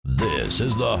This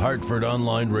is the Hartford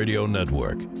Online Radio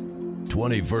Network.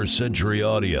 21st Century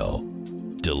Audio.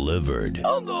 Delivered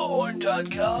on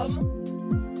thehorn.com.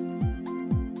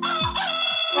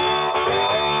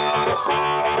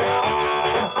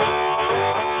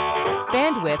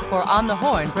 Bandwidth for On the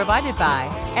Horn provided by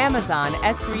Amazon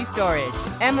S3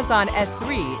 Storage. Amazon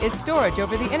S3 is storage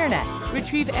over the internet.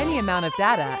 Retrieve any amount of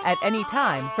data at any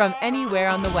time from anywhere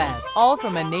on the web, all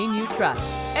from a name you trust,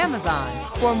 Amazon.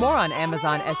 For more on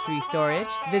Amazon S3 Storage,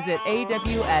 visit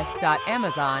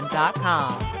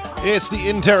aws.amazon.com. It's the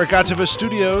Interrogativa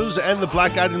Studios and the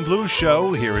Black Eyed and Blue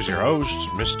Show. Here is your host,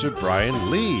 Mr. Brian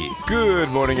Lee. Good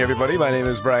morning, everybody. My name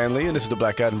is Brian Lee, and this is the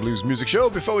Black Eyed and Blues Music Show.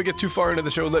 Before we get too far into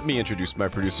the show, let me introduce my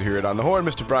producer here at On the Horn,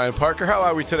 Mr. Brian Parker. How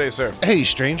are we today, sir? Hey,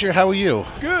 stranger. How are you?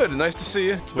 Good. Nice to see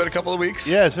you. It's been a couple of weeks.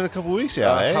 Yeah, it's been a couple of weeks.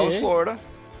 Yeah. How was Florida?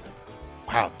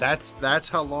 Wow, that's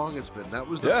how long it's been. That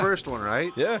was the first one,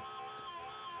 right? Yeah.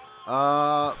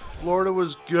 Florida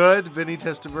was good. Vinny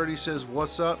Testaverde says,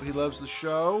 what's up? He loves the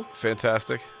show.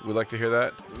 Fantastic. We'd like to hear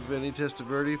that. Vinny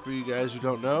Testaverde, for you guys who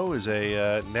don't know, is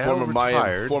a now former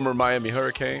retired. Former Miami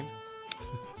Hurricane.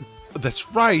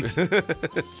 That's right.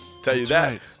 Tell you that.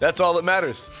 Right. That's all that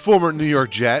matters. Former New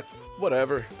York Jet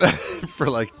Whatever. for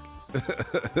like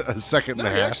a second and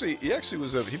a half. He actually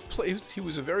was he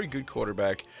was a very good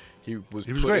quarterback. He was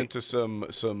put great. into some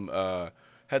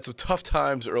had some tough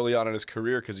times early on in his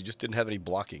career because he just didn't have any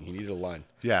blocking. He needed a line.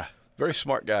 Yeah. Very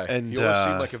smart guy. And, he always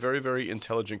seemed like a very, very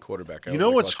intelligent quarterback. You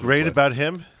know what's great about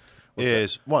him What's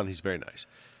is, one, he's very nice.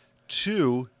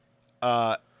 Two,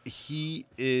 he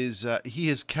is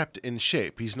kept in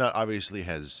shape. He's not obviously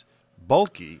as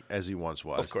bulky as he once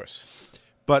was. Of course.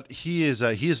 But he is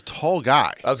a tall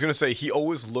guy. I was going to say, he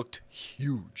always looked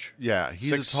huge. Yeah,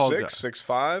 he's a tall guy.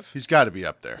 6'5"? He's got to be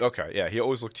up there. Okay, yeah, he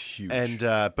always looked huge. And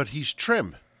but he's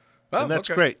trim. Oh, and that's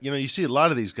okay. great. You know, you see a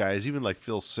lot of these guys, even like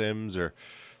Phil Simms or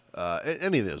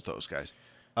any of those guys.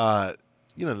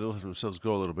 You know, they let themselves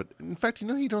go a little bit. In fact, you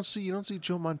know, you don't see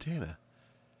Joe Montana.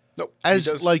 Nope. As,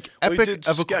 he does, like, he epic did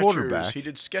of a Skechers. quarterback. He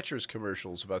did Skechers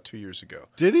commercials about 2 years ago.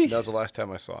 Did he? That was the last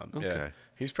time I saw him. Okay. Yeah.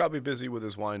 He's probably busy with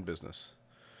his wine business.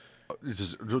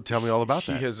 Tell me all about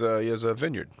that. He has a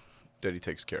vineyard that he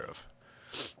takes care of.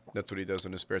 That's what he does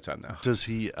in his spare time now. Does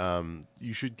he?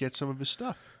 You should get some of his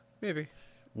stuff. Maybe.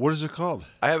 What is it called?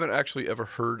 I haven't actually ever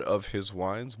heard of his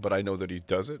wines, but I know that he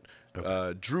does it.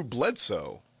 Okay. Drew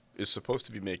Bledsoe is supposed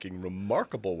to be making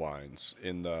remarkable wines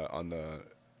on the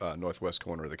northwest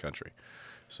corner of the country.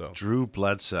 So Drew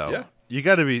Bledsoe. Yeah. You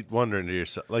got to be wondering to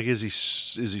yourself, like, is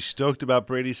he stoked about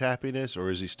Brady's happiness, or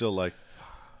is he still like,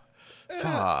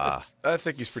 I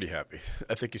think he's pretty happy.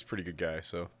 I think he's a pretty good guy.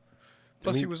 So,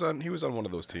 plus he was on one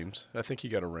of those teams. I think he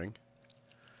got a ring.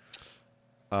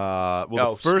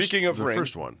 Well, speaking of rings,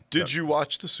 first one. Did you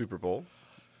watch the Super Bowl?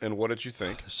 And what did you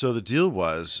think? So the deal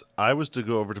was, I was to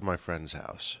go over to my friend's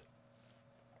house,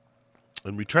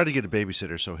 and we tried to get a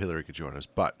babysitter so Hillary could join us,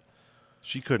 but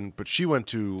she couldn't. But she went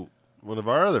to one of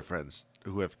our other friends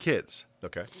who have kids.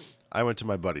 Okay. I went to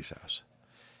my buddy's house,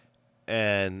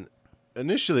 and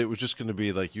initially it was just going to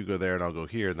be like, you go there and I'll go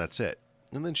here, and that's it.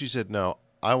 And then she said, no,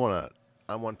 I want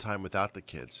time without the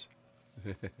kids.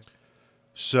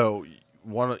 So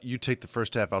why don't you take the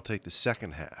first half, I'll take the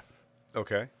second half.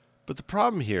 Okay. But the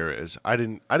problem here is I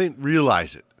didn't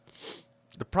realize it.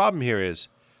 The problem here is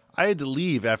I had to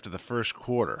leave after the first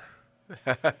quarter.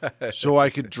 So I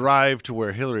could drive to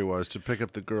where Hillary was to pick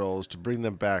up the girls, to bring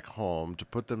them back home, to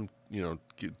put them,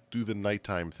 do the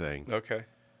nighttime thing. Okay.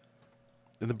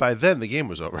 And then by then the game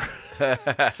was over.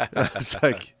 I was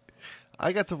like,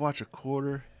 I got to watch a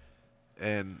quarter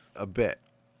and a bit,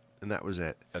 and that was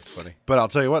it. That's funny. But I'll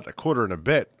tell you what, the quarter and a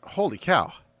bit, holy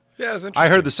cow. Yeah, it was interesting. I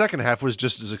heard the second half was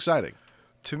just as exciting.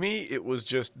 To me, it was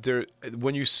just there.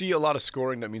 When you see a lot of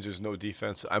scoring, that means there's no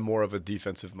defense. I'm more of a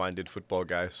defensive-minded football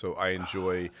guy, so I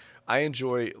enjoy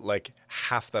like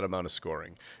half that amount of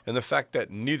scoring. And the fact that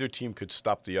neither team could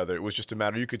stop the other, it was just a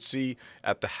matter. You could see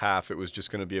at the half, it was just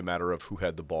going to be a matter of who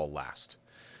had the ball last,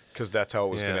 because that's how it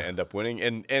was going to end up winning.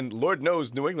 And Lord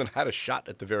knows, New England had a shot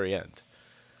at the very end.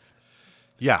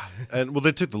 Yeah, and well,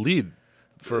 they took the lead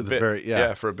for a bit.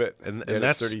 For a bit, and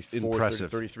that's 34,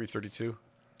 impressive. 33, 32.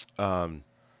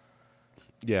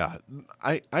 Yeah,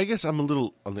 I guess I'm a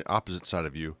little on the opposite side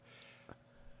of you.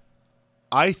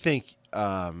 I think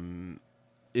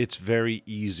it's very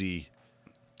easy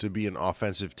to be an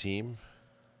offensive team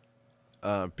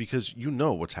because you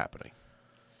know what's happening.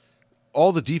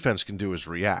 All the defense can do is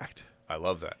react. I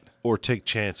love that. Or take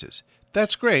chances.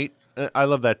 That's great. I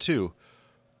love that too.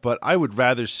 But I would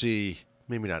rather see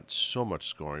maybe not so much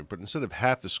scoring, but instead of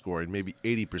half the scoring, maybe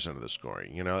 80% of the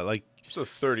scoring. Like so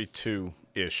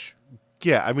 32-ish.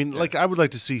 Yeah, I mean, like I would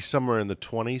like to see somewhere in the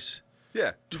 20s.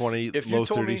 Yeah. 20, if low you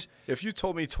told 30s. Me, if you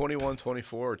told me 21,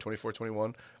 24, or 24,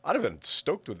 21, I'd have been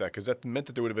stoked with that because that meant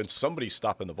that there would have been somebody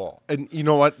stopping the ball. And you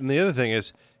know what? And the other thing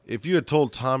is, if you had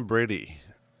told Tom Brady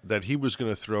that he was going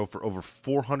to throw for over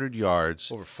 400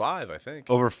 yards, Over 5, I think.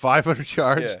 over 500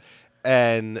 yards, Yeah.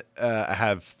 and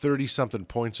have 30-something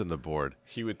points on the board.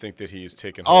 He would think that he's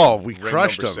taken Oh, home we ring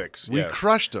crushed number him. 6. We Yeah.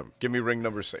 crushed him. Give me ring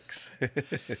number 6.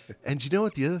 And you know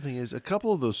what? The other thing is, a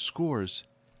couple of those scores,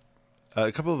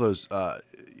 a couple of those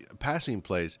passing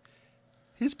plays,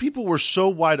 his people were so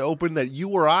wide open that you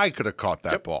or I could have caught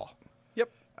that ball. Yep.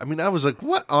 I mean, I was like,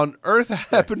 what on earth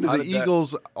happened how to the did that-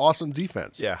 Eagles' awesome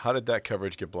defense? Yeah, how did that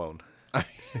coverage get blown?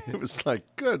 It was like,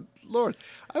 good Lord.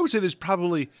 I would say there's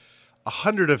probably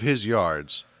 100 of his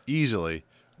yards easily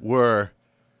were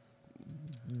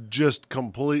just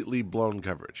completely blown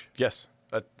coverage. Yes,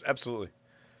 absolutely.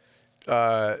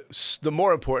 The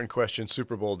more important question,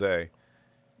 Super Bowl day.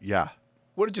 Yeah.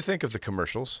 What did you think of the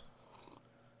commercials?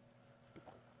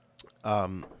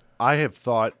 I have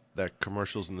thought that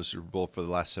commercials in the Super Bowl for the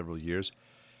last several years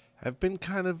have been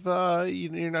kind of,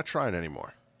 you're not trying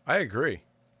anymore. I agree.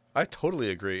 I totally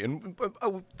agree. And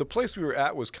the place we were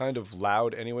at was kind of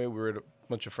loud anyway. We were at a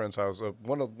bunch of friends' houses,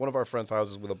 one of our friends'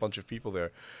 houses with a bunch of people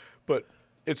there. But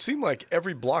it seemed like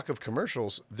every block of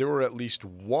commercials, there were at least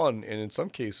one, and in some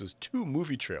cases, 2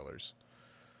 movie trailers.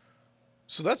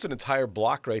 So that's an entire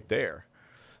block right there.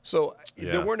 So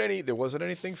Yeah. there wasn't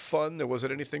anything fun. There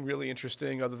wasn't anything really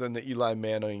interesting other than the Eli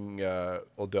Manning,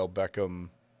 Odell Beckham.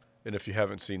 And if you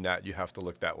haven't seen that, you have to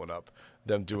look that one up.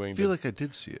 Them doing I feel like I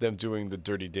did see it. them doing the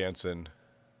Dirty Dancing.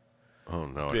 Oh,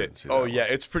 no, I bit. didn't see that. Oh one. yeah,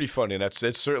 it's pretty funny, and it's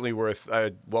certainly worth.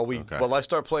 While I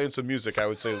start playing some music, I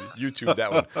would say YouTube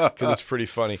that one because it's pretty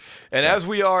funny. And as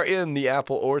we are in the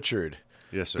Apple Orchard,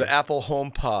 Yes, sir. the Apple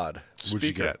HomePod speaker, What'd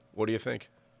you get? what do you think?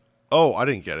 Oh, I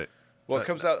didn't get it. Well, it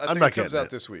comes out. I I'm think not it comes getting out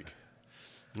it. this week.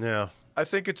 Yeah. I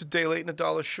think it's a day late and a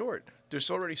dollar short. There's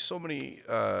already so many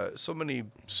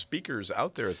speakers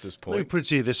out there at this Let me point. put it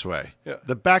to you this way. Yeah.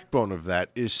 The backbone of that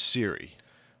is Siri,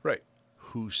 Right,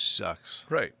 who sucks.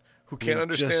 right. Who can't You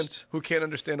understand? just- Who can't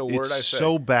understand a word It's I say?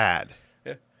 so bad.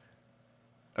 Yeah.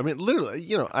 I mean, literally,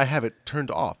 I have it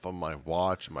turned off on my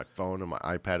watch, my phone, and my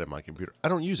iPad, and my computer. I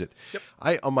don't use it.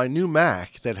 Yep. On my new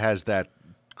Mac that has that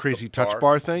crazy touch bar.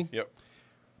 bar thing, Yep.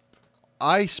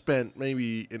 I spent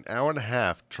maybe an hour and a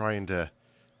half trying to,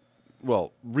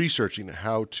 researching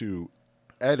how to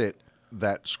edit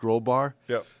that scroll bar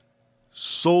Yep.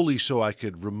 solely so I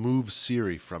could remove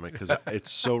Siri from it because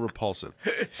it's so repulsive.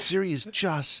 Siri is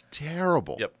just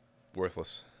terrible. Yep,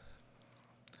 worthless.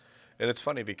 And it's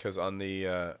funny because on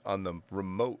the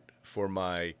remote for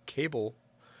my cable,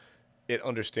 it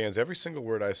understands every single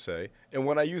word I say, and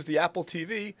when I use the Apple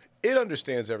TV, it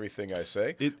understands everything I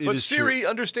say. It but is Siri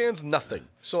understands nothing,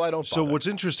 so I don't. So bother. what's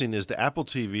interesting is the Apple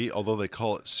TV, although they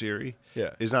call it Siri, Yeah.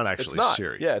 is not It's actually not.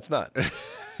 Siri. Yeah, it's not.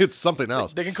 It's something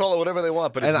else. They can call it whatever they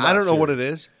want, but it's And not I don't know what Siri.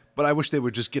 it is, but I wish they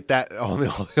would just get that on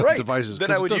all the Right. devices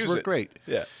Then I because it would does use work it. great.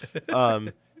 Yeah.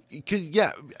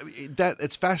 That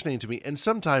it's fascinating to me, and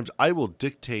sometimes I will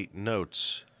dictate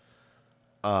notes,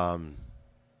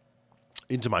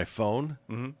 into my phone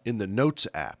in the Notes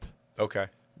app, Okay.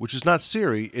 which is not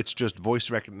Siri; it's just voice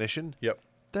recognition. Yep.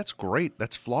 That's great.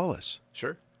 That's flawless.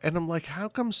 Sure. And I'm like, how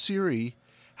come Siri?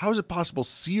 How is it possible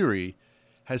Siri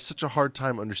has such a hard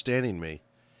time understanding me,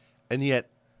 and yet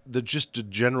the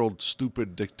general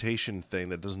stupid dictation thing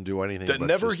that doesn't do anything That but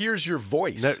never just, hears your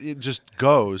voice. it just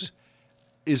goes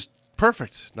is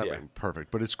perfect. Not Yeah. really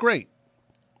perfect, but it's great.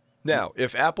 Now,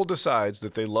 if Apple decides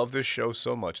that they love this show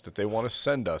so much that they want to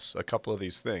send us a couple of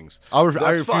these things, I that's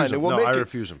refuse fine. them. and we'll No, make I it.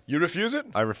 refuse them. You refuse it?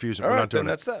 I refuse them. All We're right, not doing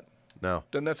then that's that. No,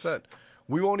 Then that's that.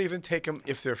 We won't even take them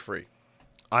if they're free.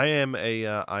 I am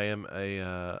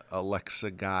a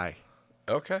Alexa guy,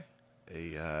 Okay.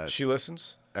 a She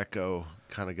listens. Echo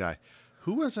kind of guy.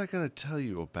 Who was I going to tell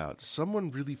you about? Someone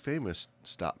really famous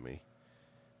stopped me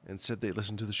and said they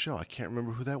listened to the show. I can't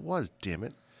remember who that was. Damn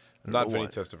it! I don't Not know Vinny why.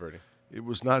 Testaverde. It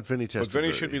was not Vinny Testaverde. But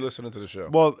Vinny should be listening to the show.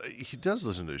 Well, he does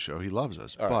listen to the show. He loves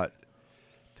us. All but right.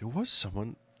 there was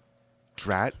someone,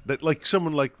 Drat, that like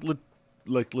someone like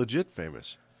legit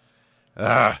famous. All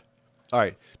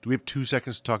right. Do we have 2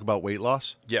 seconds to talk about weight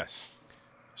loss? Yes.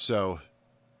 So,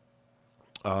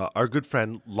 our good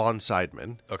friend Lon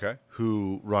Seidman, Okay.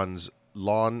 who runs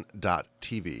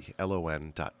lon.tv,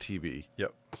 LON.tv.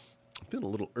 Yep. I'm feeling a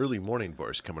little early morning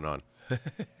voice coming on.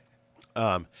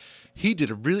 He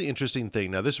did a really interesting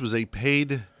thing. Now, this was a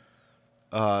paid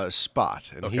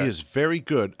spot, and he Okay. is very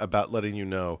good about letting you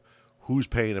know who's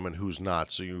paying him and who's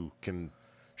not, so you can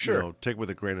Sure. take it with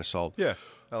a grain of salt. Yeah.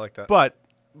 I like that. But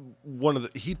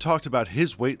he talked about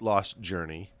his weight loss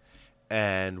journey,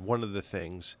 and one of the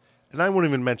things, and I won't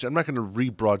even mention, I'm not going to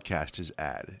rebroadcast his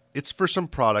ad. It's for some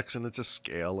products, and it's a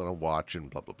scale and a watch and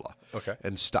blah, blah, blah. Okay.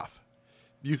 And stuff.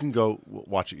 You can go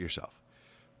watch it yourself.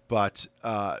 But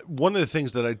one of the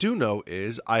things that I do know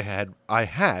is I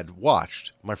had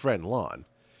watched my friend Lon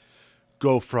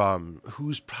go from,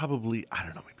 who's probably, I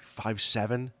don't know, maybe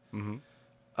 5'7".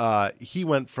 He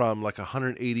went from like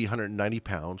 180, 190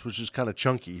 pounds, which is kind of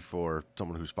chunky for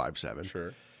someone who's 5'7".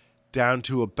 Sure. Down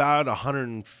to about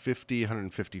 150,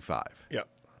 155. Yeah.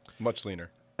 Much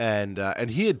leaner. And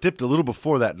he had dipped a little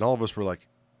before that, and all of us were like,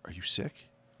 "Are you sick?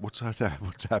 What's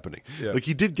happening?" Yeah. Like,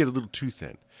 he did get a little too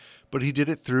thin, but he did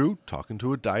it through talking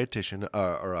to a dietitian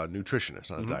or a nutritionist,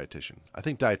 not a dietitian. I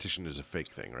think dietitian is a fake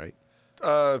thing, right?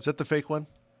 Is that the fake one?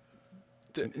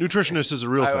 Nutritionist is a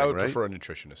real thing, I would right? prefer a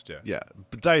nutritionist. Yeah. Yeah,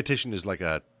 but dietitian is like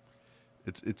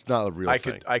it's not a real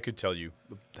thing. I could tell you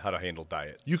how to handle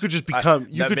diet. You could just that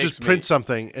just makes print me-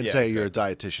 something and Yeah, say you're a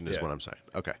exactly. dietitian is Yeah. what I'm saying.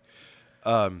 Okay.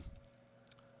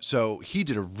 So he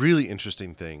did a really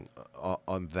interesting thing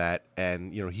on that,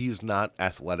 and he's not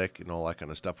athletic and all that kind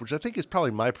of stuff, which I think is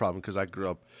probably my problem because I grew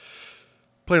up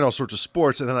playing all sorts of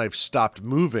sports, and then I've stopped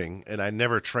moving, and I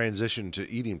never transitioned to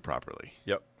eating properly.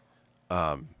 Yep.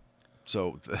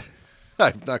 So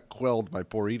I've not quelled my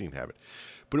poor eating habit.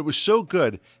 But it was so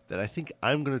good that I think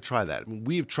I'm going to try that. I mean,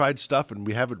 we have tried stuff, and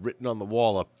we have it written on the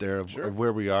wall up there of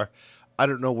where we are. I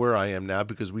don't know where I am now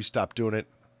because we stopped doing it,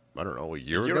 I don't know, a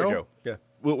year ago? Yeah.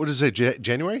 What does it say,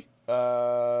 January?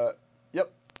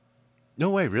 Yep. No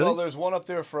way, really? Well, there's one up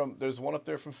there from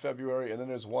February, and then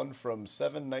there's one from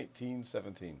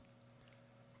 7/19/17.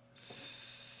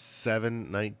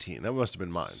 7/19. That must have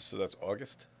been mine. So that's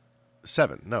August.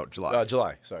 7. No, July.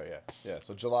 July. Sorry. Yeah.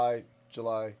 So July.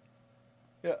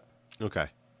 Yeah. Okay.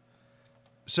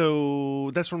 So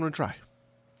that's what I'm going to try.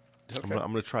 Okay. I'm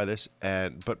going to try this,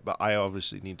 but I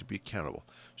obviously need to be accountable.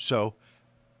 So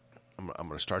I'm going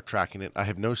to start tracking it. I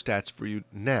have no stats for you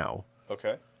now,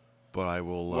 Okay. but I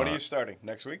will. When are you starting?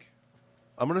 Next week?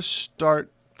 I'm going to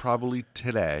start probably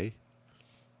today.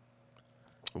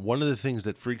 One of the things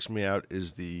that freaks me out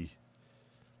is they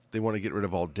want to get rid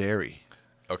of all dairy,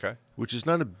 Okay. which is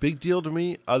not a big deal to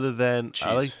me other than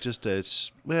I like Cheese.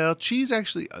 just cheese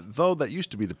actually, though that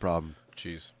used to be the problem.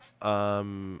 Cheese.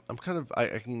 I'm kind of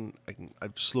I've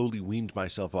slowly weaned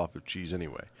myself off of cheese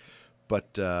anyway,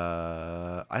 but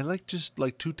I like just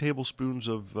like 2 tablespoons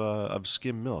of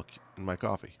skim milk in my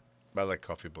coffee. I like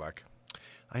coffee black.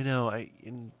 I know I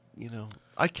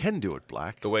can do it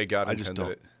black. The way God I just intended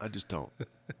don't. it. I just don't.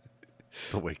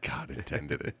 The way God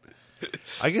intended it.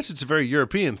 I guess it's a very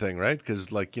European thing, right? Because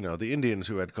the Indians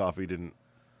who had coffee didn't.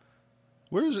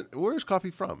 Where is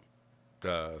coffee from?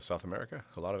 South America,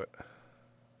 a lot of it.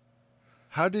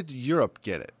 How did Europe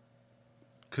get it?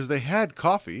 Because they had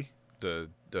coffee. The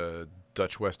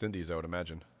Dutch West Indies, I would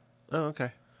imagine. Oh,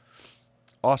 okay.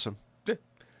 Awesome.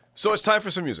 So it's time for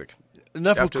some music.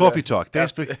 Enough After of coffee that- talk.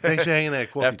 Thanks for hanging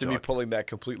out. Coffee After me talk. pulling that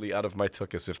completely out of my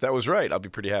tuchus. If that was right, I'll be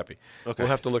pretty happy. Okay. We'll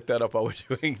have to look that up while we're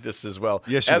doing this as well.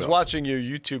 Yes, you As will. watching your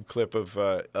YouTube clip of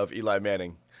Eli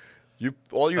Manning.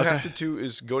 All you have Okay. to do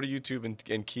is go to YouTube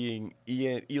and keying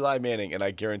Eli Manning, and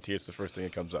I guarantee it's the first thing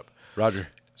that comes up. Roger.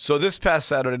 So this past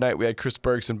Saturday night, we had Chris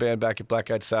Bergson Band back at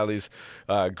Black Eyed Sally's.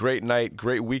 Great night,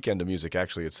 great weekend of music,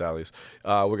 actually, at Sally's.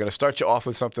 We're going to start you off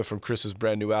with something from Chris's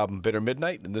brand new album, Bitter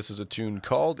Midnight, and this is a tune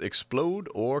called Explode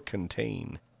or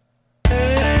Contain.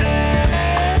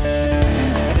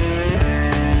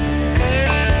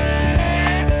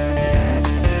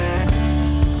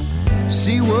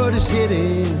 See what is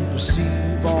hidden,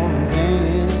 perceive all in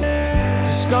vain.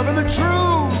 Discover the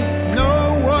truth,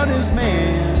 know what is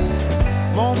man.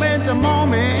 Moment to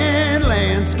moment,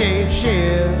 landscape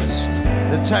shifts.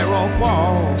 The tightrope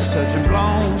walks, touching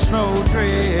blown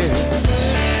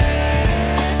snowdrifts.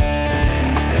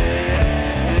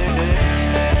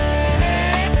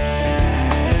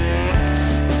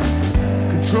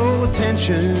 Control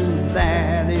attention,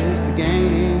 that is the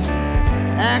game.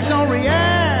 Act or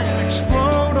react,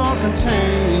 explode or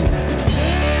contain.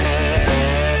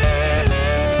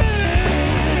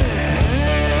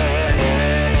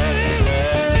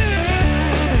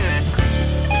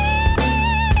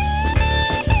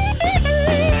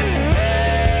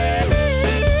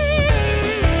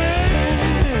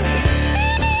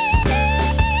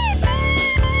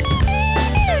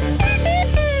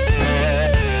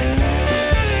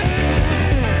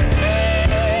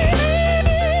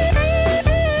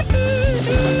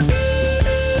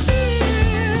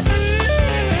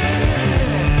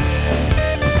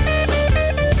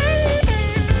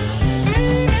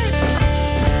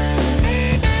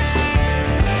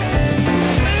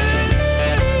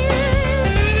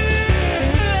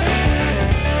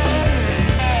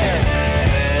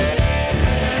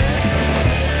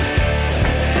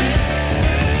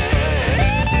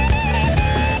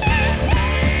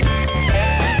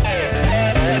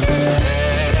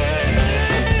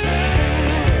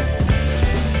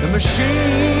 machine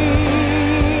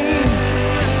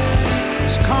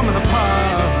is coming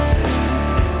apart.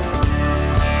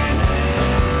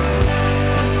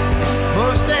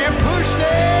 Must they pushed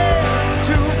it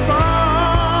too far?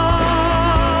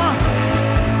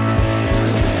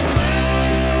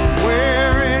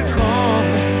 Where it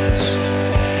comes,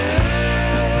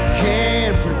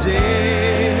 can't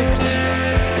predict.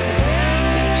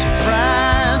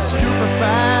 Surprise,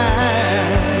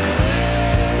 stupefied,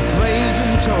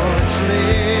 blazing torch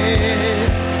lit.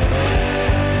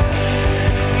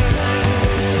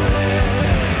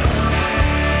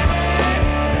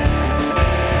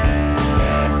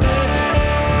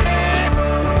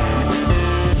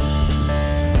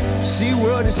 See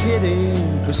what is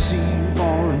hidden, perceive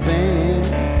or invent.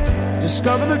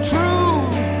 Discover the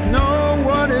truth, know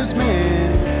what is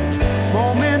meant.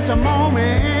 Moment to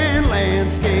moment,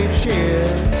 landscape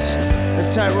shifts.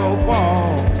 The tightrope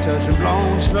walk, touching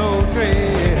blown slow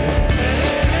drifts.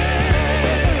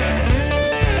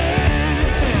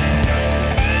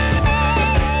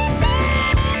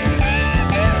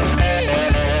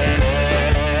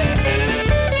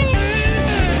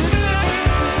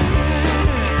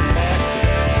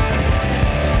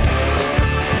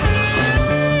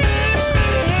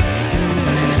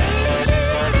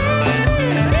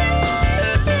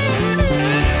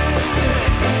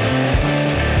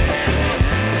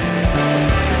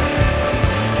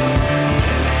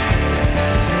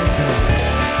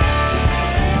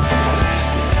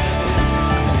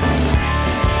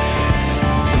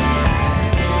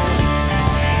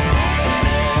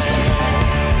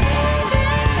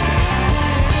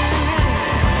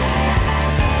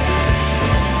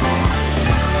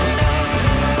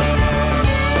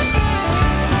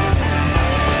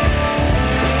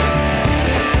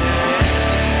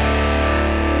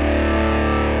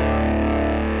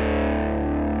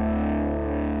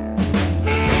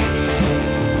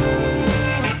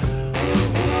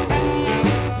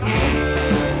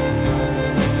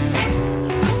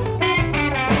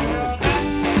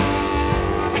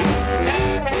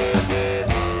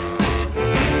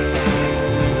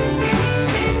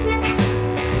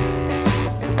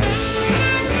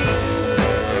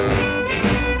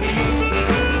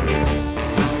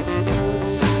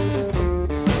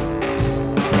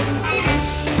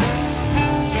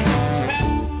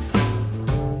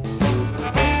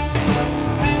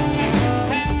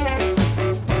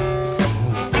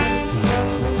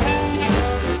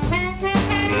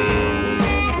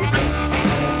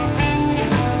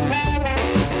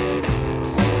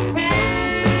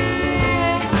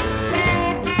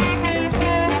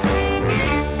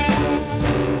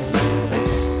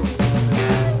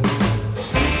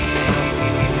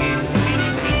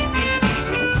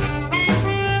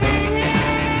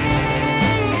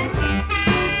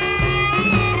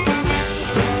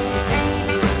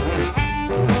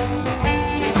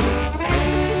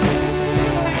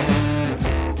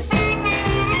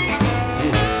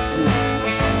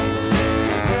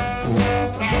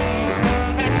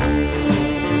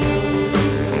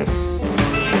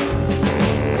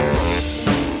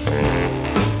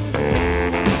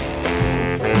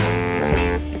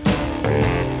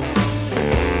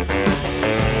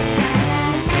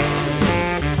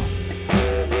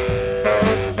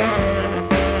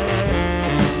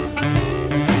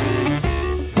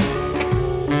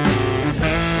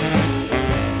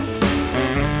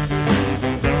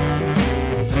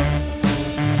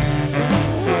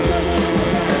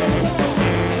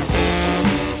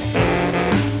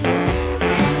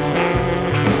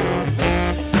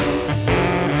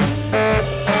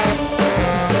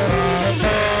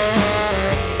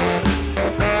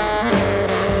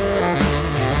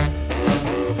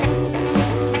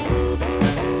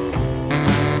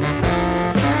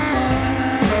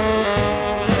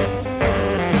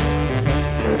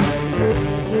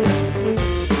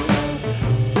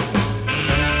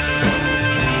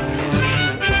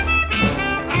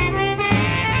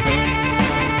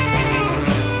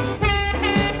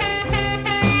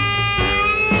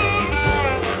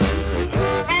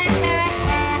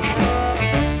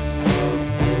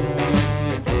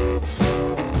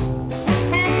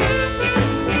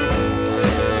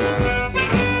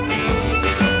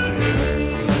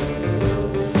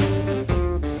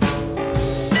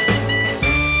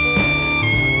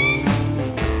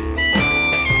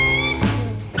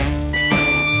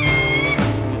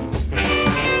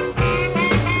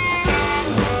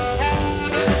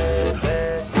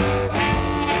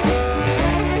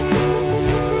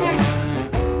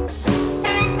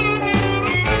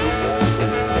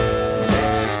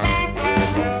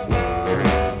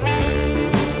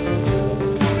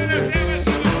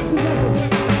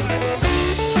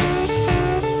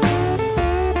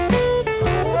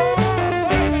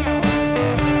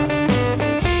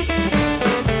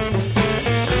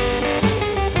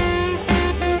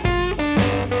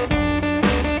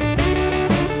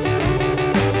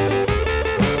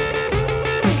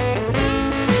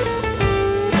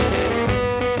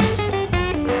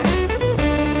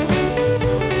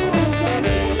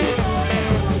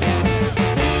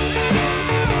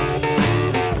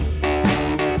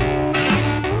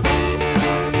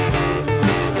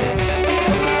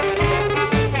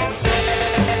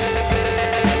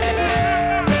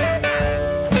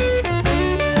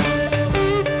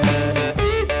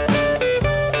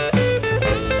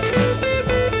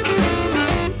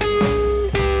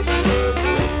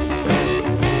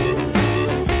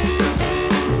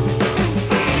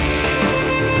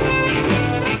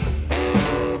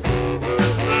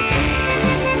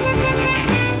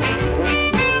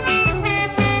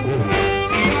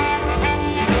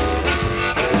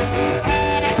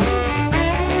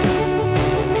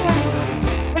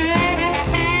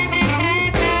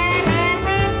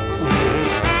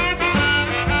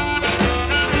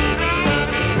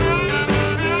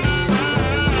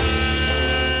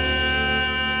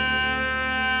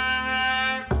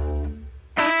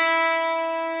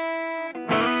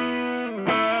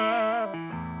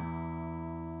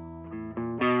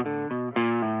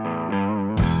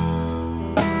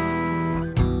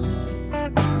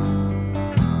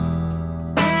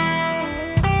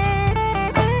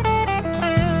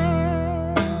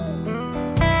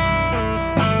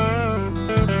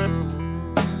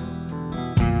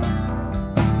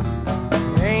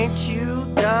 ain't you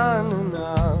done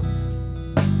enough?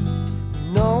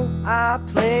 You know I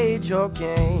played your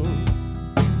games.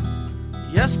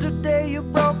 Yesterday you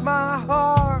broke my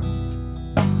heart.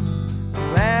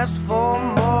 You asked for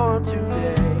more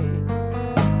today.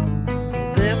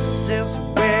 This is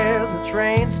where the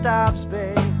train stops,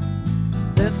 babe.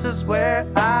 This is where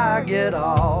I get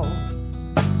off.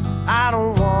 I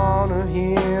don't wanna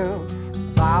hear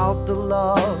about the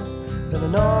love that I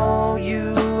know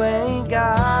you ain't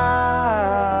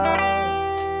got.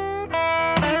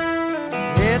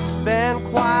 It's been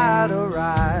quite a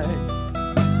ride.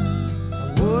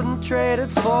 I wouldn't trade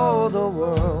it for the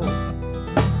world.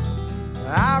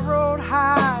 I rode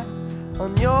high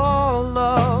on your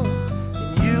love,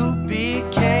 and you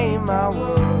became my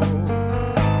world.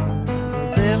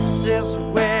 This is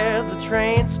where the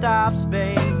train stops,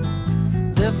 babe.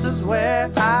 This is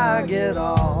where I get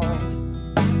off.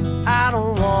 I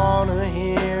don't wanna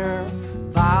hear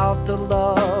about the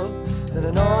love that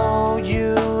I know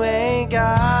you ain't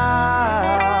got.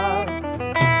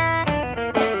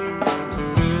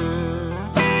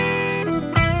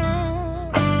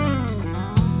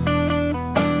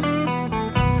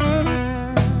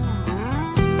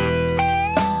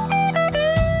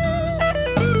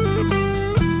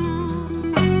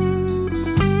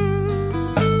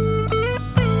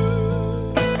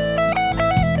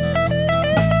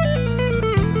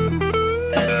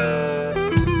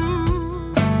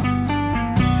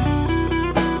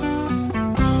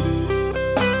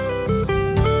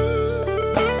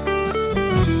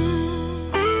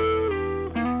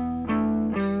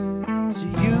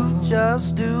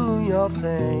 Just do your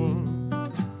thing.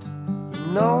 You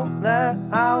know that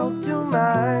I'll do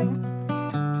mine.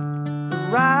 The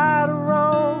right or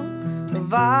wrong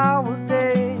of our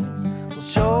days will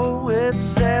show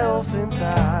itself in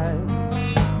time.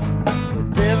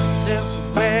 But this is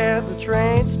where the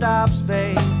train stops,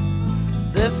 babe.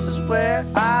 This is where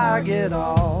I get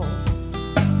off.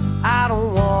 I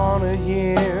don't wanna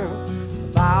hear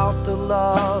about the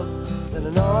love that I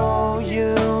know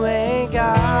you ain't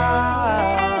got.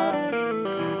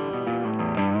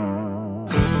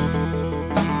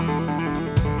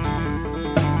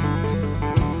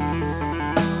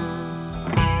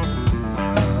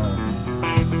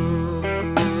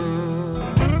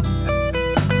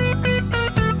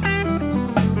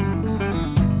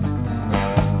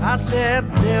 I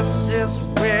said this is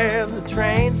where the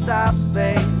train stops,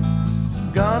 babe.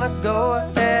 I'm gonna go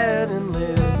ahead and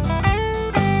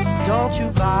live. Don't you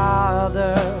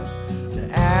bother to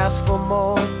ask for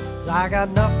more, 'cause I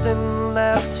got nothing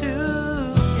left to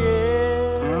give.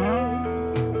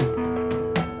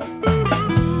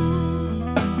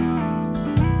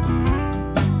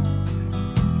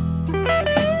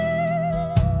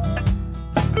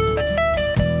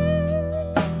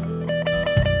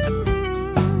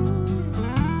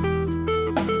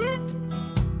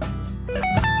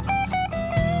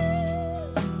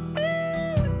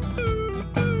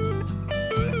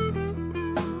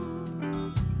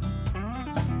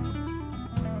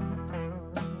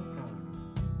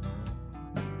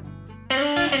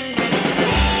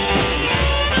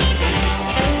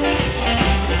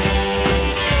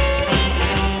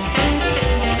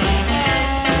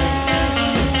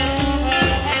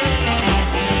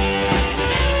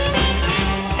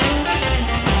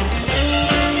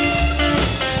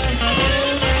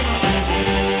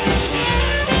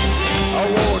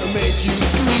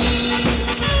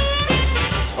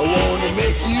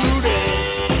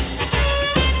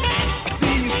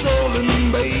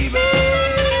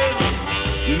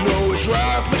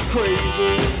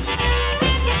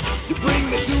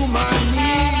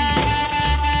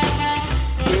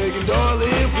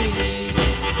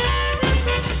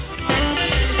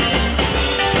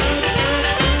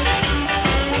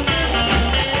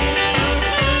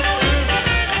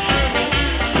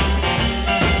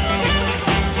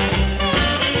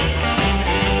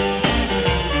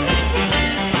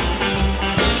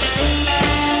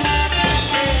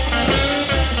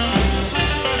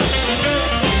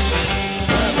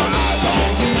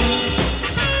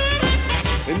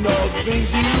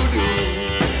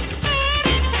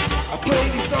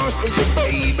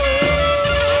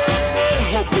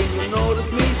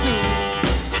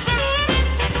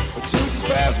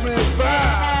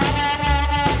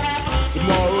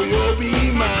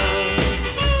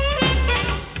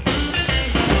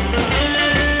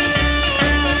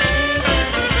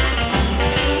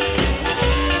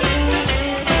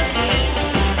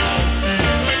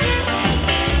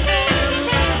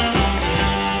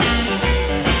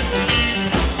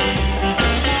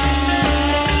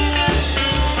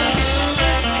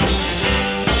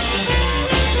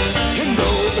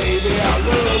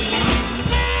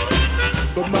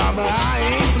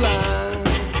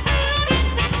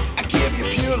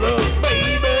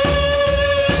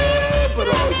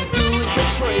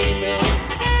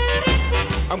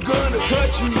 I'm gonna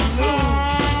cut you loose.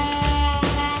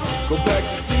 Go back to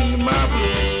singing my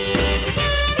blues.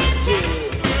 Yeah.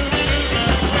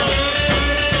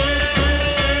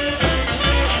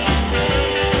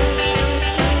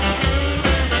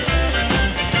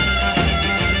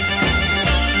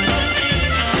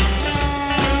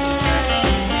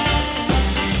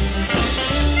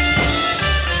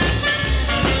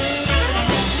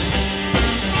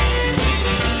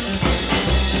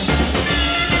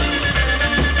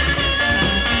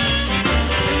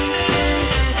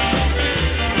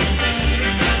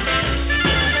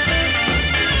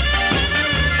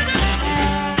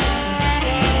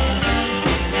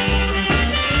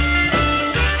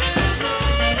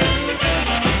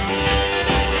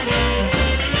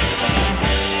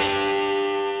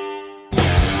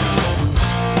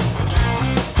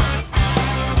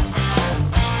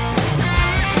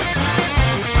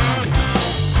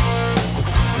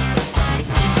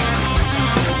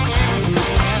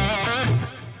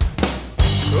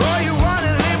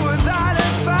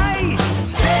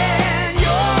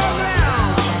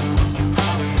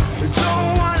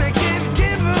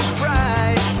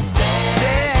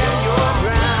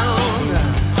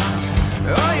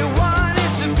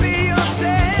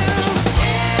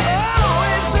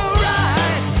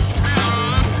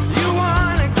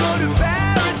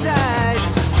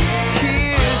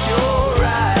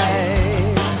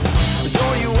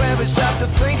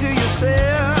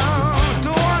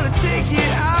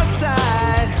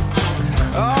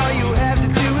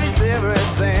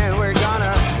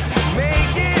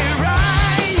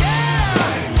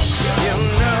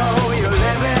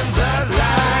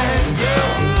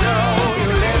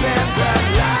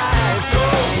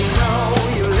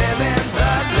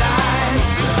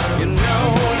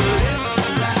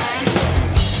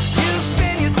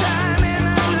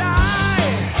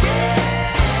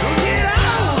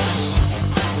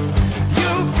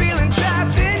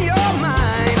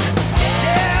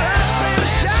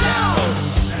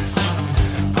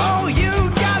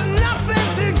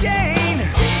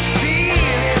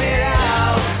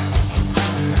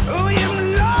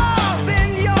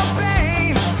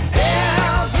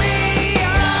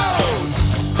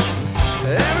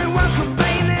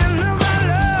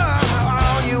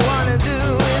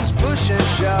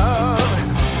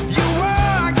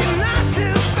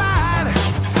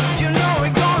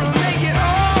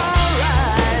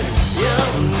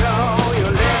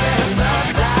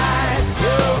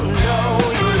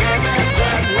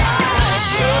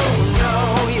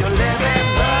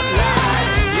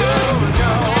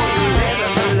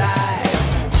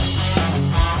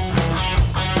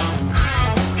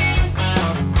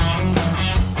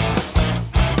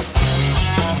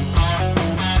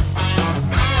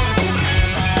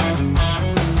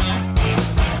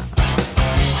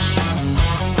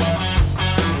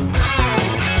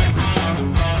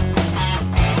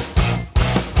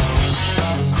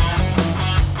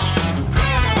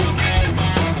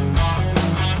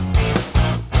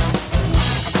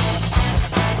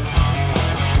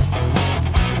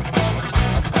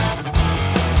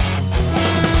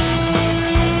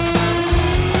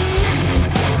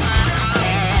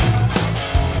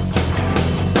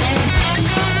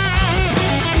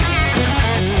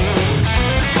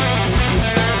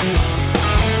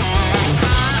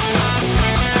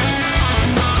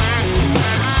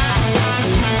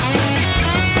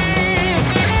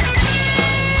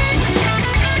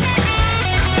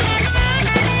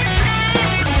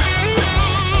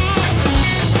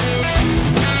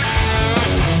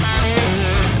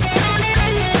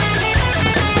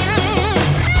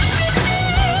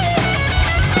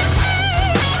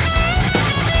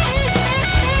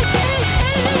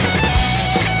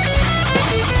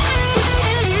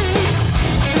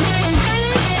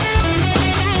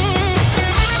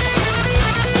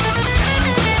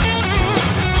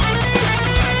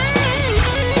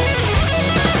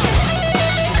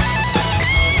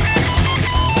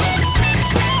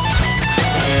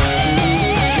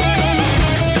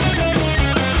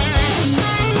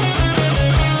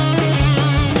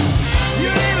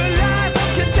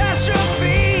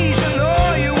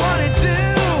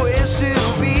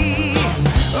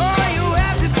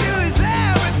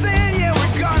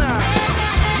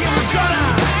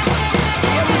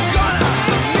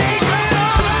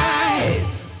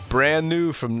 brand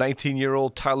new from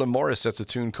 19-year-old Tyler Morris. That's a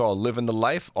tune called Living the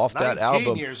Life off that album.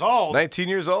 19 years old. 19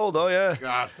 years old, oh yeah.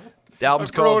 God. The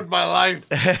album's I've called ruined my life.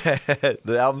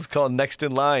 The album's called Next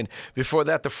in Line. Before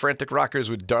that, the Frantic Rockers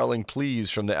with Darling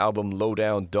Please from the album Low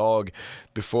Down Dog.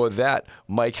 Before that,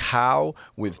 Mike Howe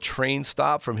with Train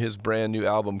Stop from his brand new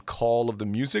album Call of the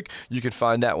Music. You can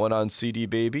find that one on CD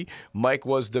Baby. Mike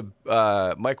was the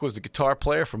guitar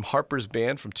player from Harper's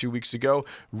Band from 2 weeks ago.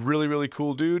 Really, really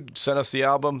cool dude. Sent us the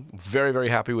album. Very, very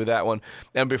happy with that one.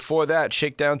 And before that,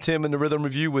 Shakedown Tim in the Rhythm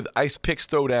Review with Ice Picks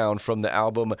Throwdown from the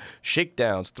album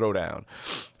Shakedown's Throwdown.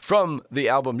 From the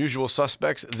album Usual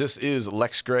Suspects, this is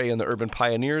Lex Gray and the Urban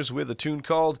Pioneers with a tune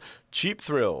called Cheap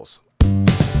Thrills.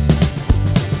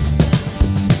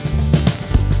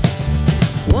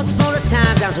 Once upon a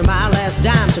time, down to my last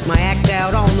dime, took my act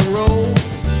out on the road.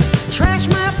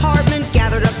 Trashed my apartment,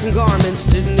 gathered up some garments,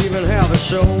 didn't even have a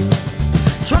show.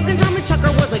 Drunken Tommy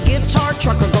Tucker was a guitar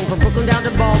trucker, going from Brooklyn down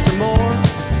to Baltimore.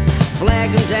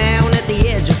 Flagged him down at the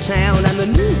edge of town, and the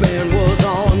new band was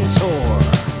on tour.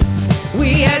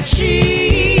 We had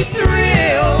cheap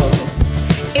thrills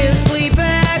in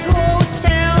Fleabag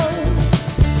hotels,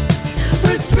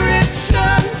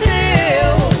 prescription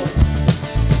pills,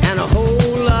 and a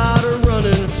whole lot of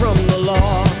running from the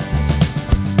law.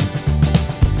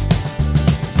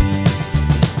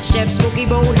 Chef Smokey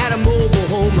Bone had a mobile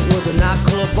home, it was a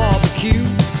nightclub barbecue.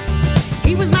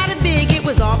 He was mighty big, it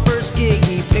was our first gig,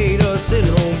 he paid us in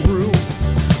home brew.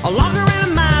 A logger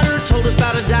and a miner told us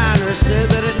about a diner, said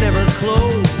that it never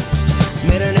closed.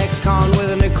 Met an ex-con with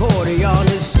an accordion,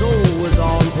 his soul was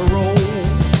on parole.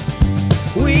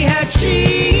 We had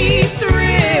cheap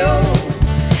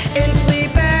thrills in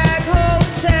Fleabag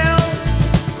hotels,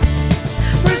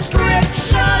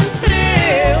 prescription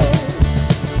pills,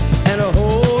 and a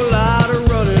whole lot of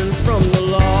running from the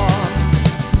law.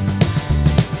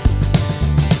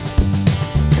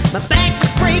 My back is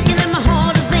breaking and my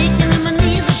heart is aching and my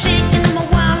knees are shaking and my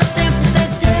wallet's empty. Said,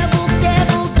 devil,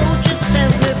 devil, don't you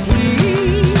tempt me,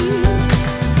 please.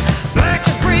 Back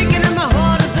is breaking and my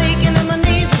heart is aching and my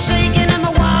knees are shaking and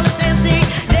my wallet's empty.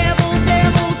 Devil,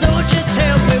 devil, don't you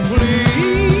tempt me, please.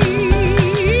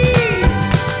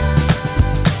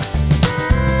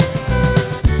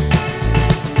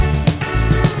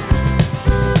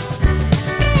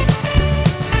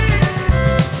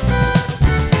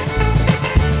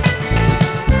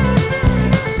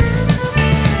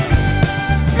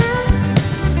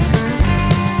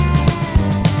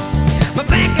 My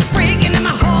back is breaking and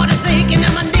my heart is aching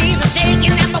and my knees are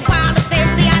shaking and my wallet's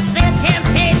empty. I said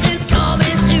temptation's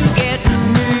coming to get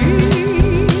me.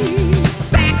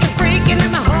 Back is breaking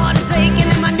and my heart is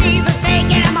aching and my knees are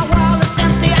shaking and my wallet's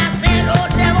empty. I said, oh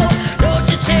devil, don't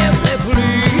you tempt me,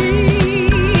 please.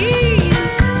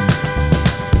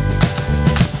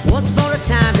 Once upon a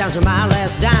time, down to my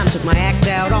last dime, took my act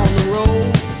out on the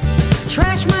road.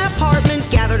 Trashed my apartment,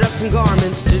 gathered up some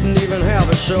garments, didn't even have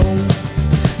a show.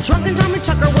 Drunken Tommy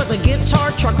Tucker was a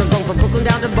guitar trucker, going from Brooklyn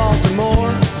down to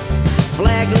Baltimore.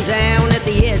 Flagged him down at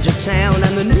the edge of town,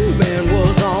 and the new band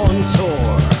was on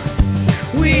tour.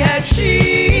 We had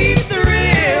cheap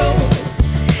thrills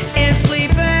in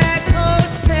Fleabag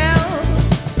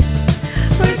hotels,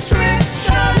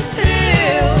 prescription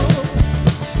pills,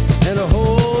 and a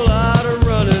whole lot of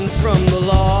running from the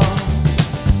law.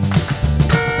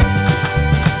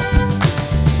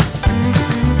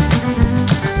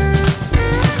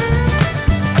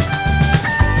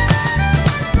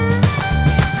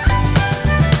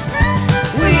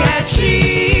 We had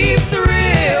cheap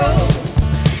thrills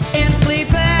in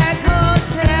Fleabag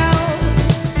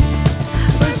hotels,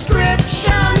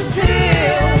 prescription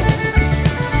pills,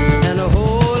 and a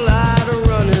whole lot of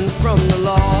running from the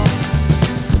law.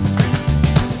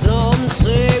 Some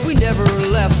say we never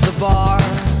left the bar,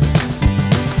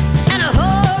 and a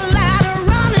whole lot of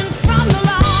running from the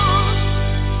law.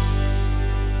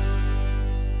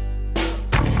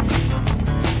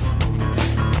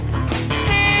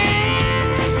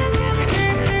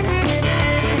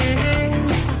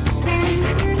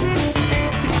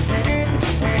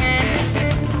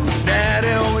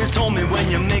 Daddy always told me when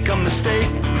you make a mistake,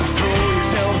 throw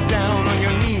yourself down on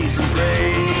your knees and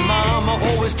pray. Mama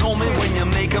always told me when you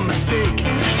make a mistake,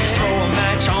 throw a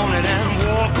match on it and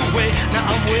walk away. Now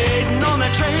I'm waiting on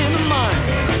that train of mine.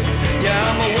 Yeah,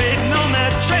 I'm waiting on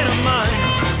that train of mine.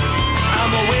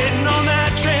 I'm waiting on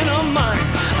that train of mine.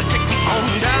 Take me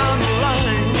on down the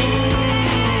line.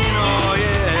 Oh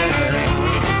yeah.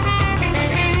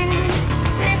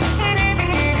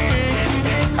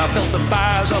 I felt the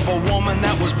fires of a woman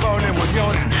that was burning with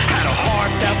yearning, had a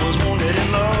heart that was wounded in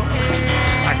love.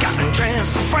 I got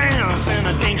entranced in France in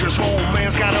a dangerous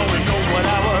romance. God only knows what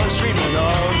I was dreaming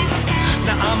of.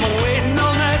 Now I'm waiting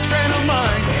on that train of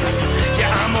mine.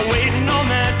 Yeah, I'm waiting on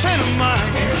that train of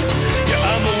mine.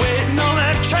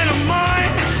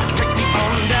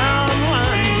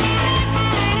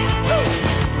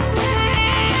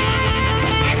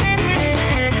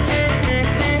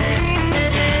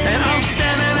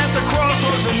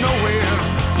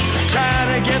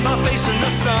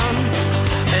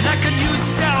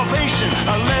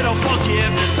 little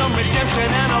forgiveness, some redemption,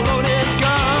 and a loaded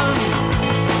gun.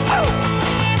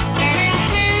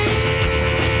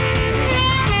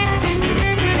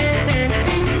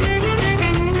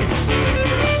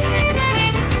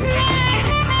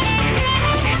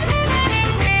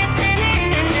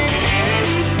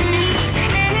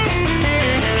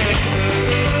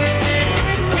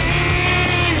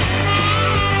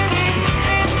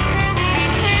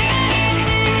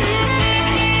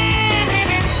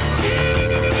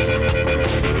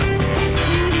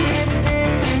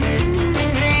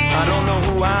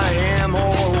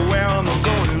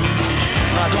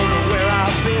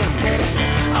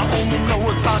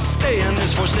 If I stay in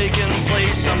this forsaken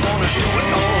place, I'm gonna do it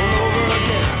all over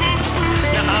again.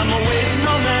 Now I'm waiting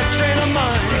on that train of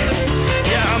mine.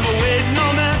 Yeah, I'm waiting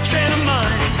on that train of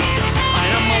mine. I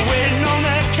am waiting on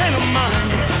that train of mine.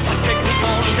 Take me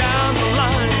on down the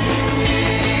line.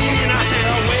 And I say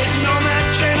I'm waiting on that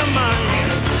train of mine.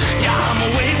 Yeah, I'm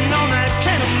waiting on that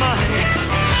train of mine.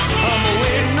 I'm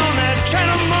waiting on that train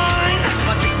of mine.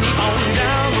 Take me on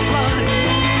down the line.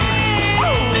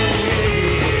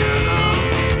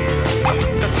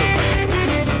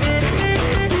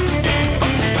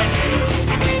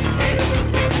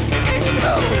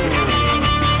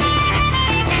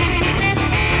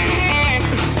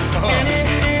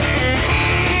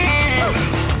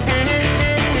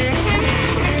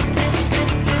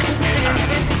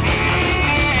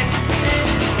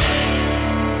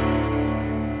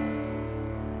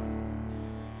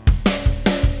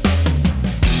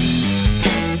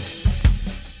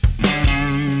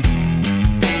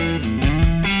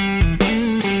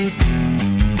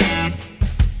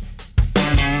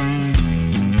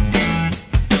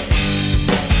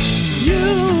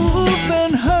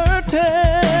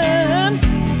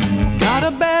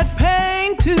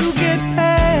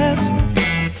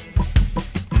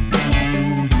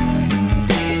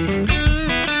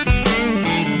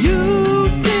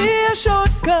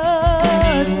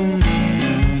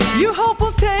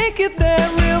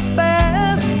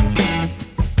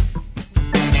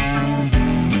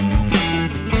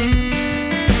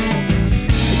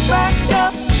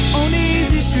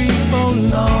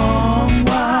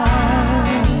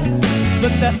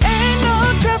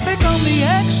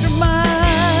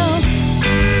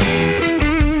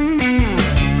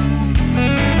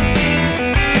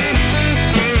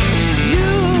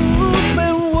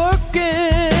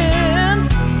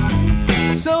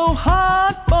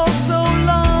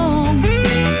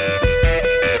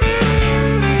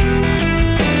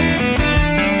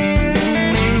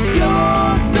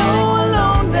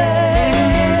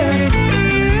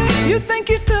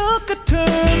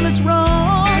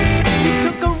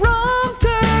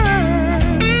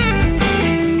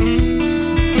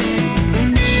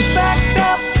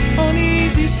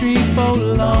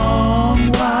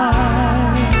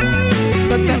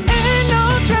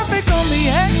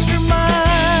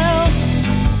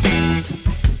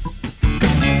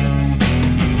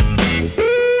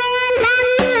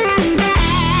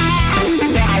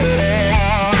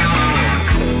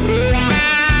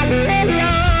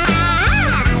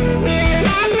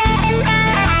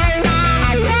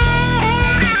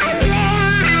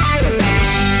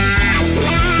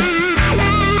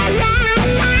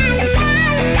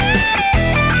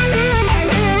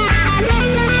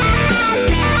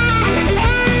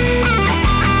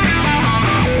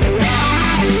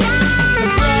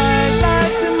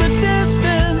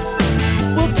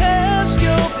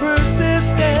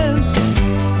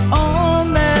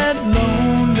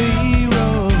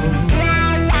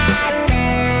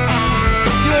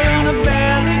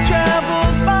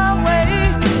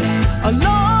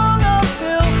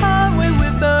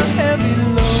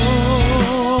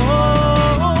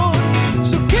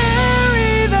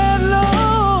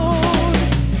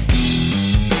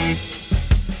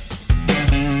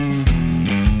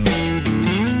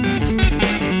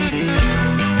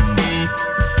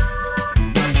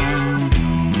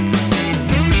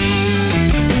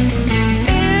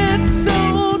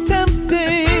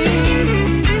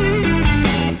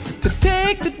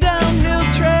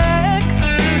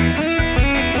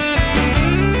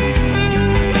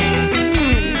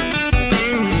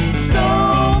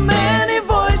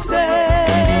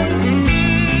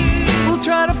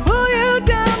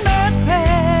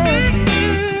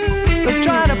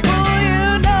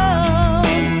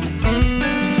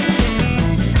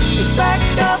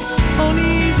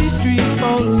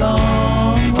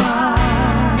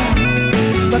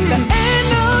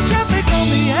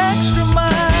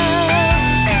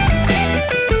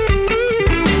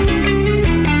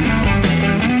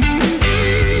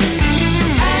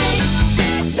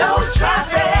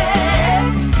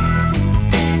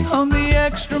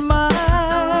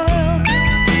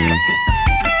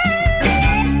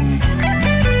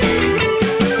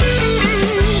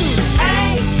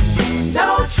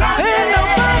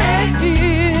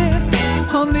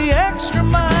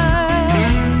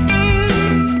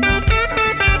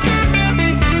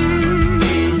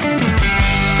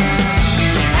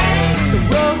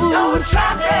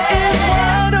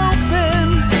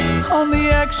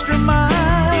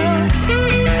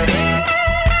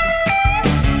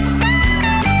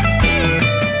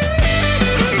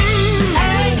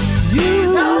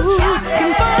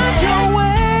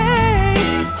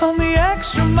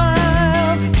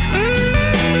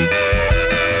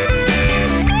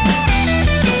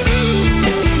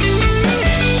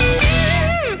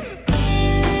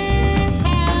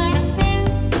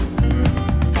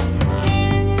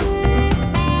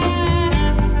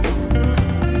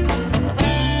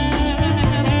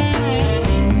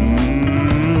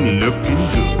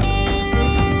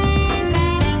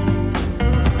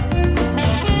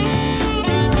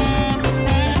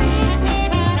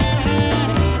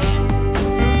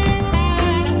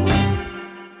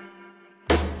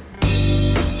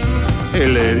 Hey,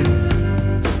 lady,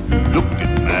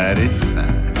 looking mighty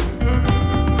fine.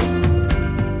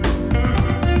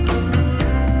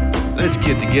 Let's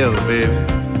get together, baby,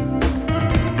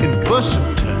 and bust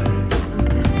some time.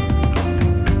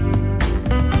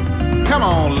 Come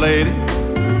on, lady,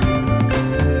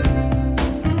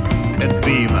 and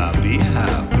be my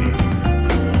beehive, baby.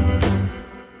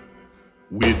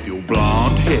 With your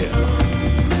blonde hair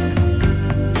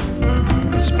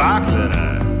and sparkling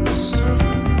eyes.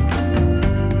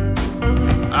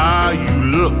 Ah, you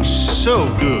look so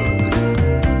good.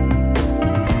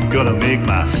 Gonna make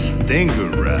my stinger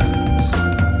rise.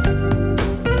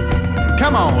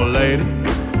 Come on, lady,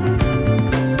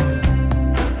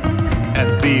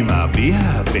 and be my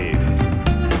beehive, baby.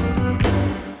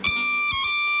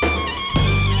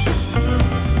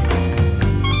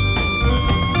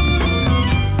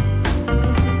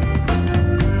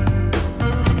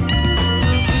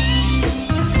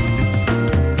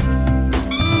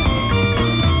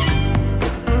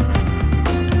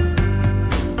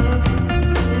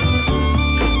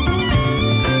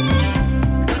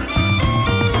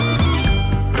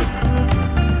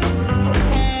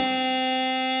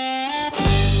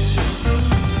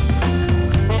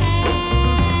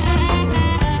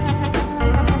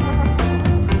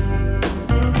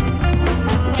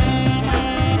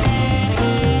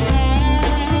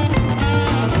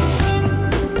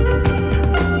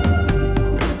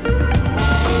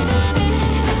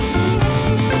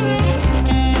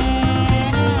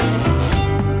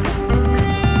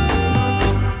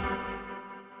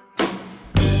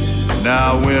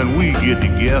 Now when we get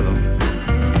together,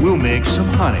 we'll make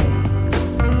some honey.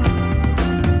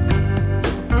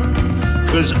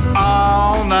 'Cause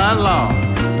all night long,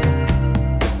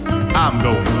 I'm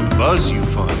gonna buzz you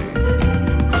funny.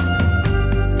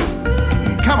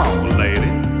 Come on,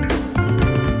 lady,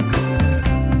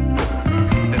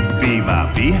 and be my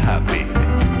beehive, baby.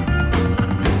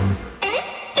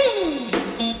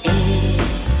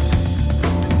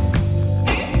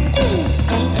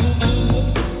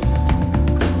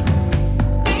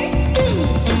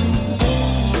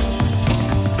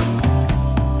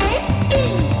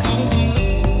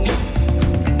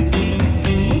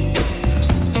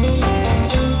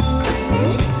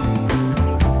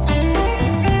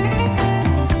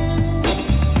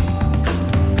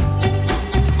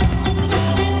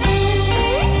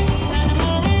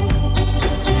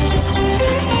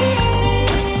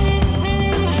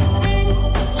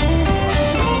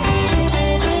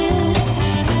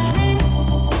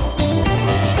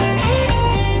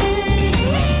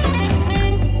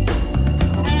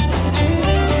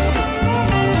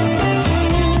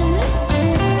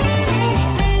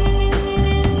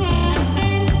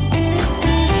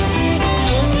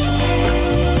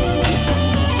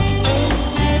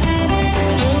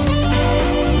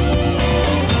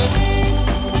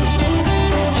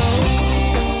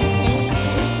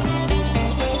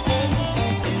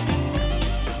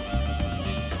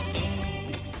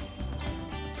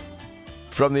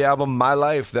 From the album My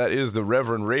Life, that is the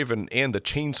Reverend Raven and the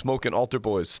Chainsmoking Altar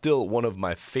Boys. Still one of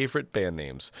my favorite band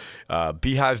names.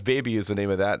 Beehive Baby is the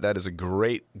name of that. That is a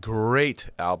great, great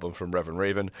album from Reverend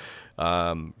Raven.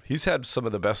 He's had some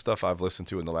of the best stuff I've listened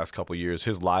to in the last couple years.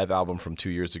 His live album from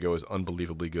 2 years ago is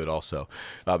unbelievably good also.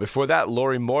 Before that,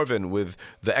 Lori Morvan with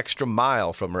The Extra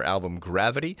Mile from her album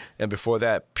Gravity. And before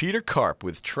that, Peter Karp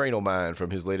with Train O' Mine from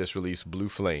his latest release, Blue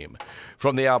Flame.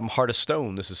 From the album Heart of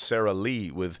Stone, this is Sarah Lee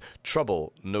with Trouble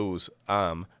Knows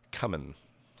I'm Coming.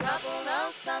 Trouble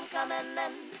knows I'm coming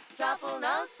in. Trouble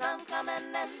knows I'm coming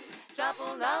in.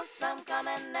 Trouble knows I'm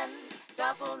coming in.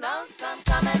 Trouble knows I'm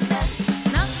coming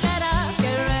in. Knock that up,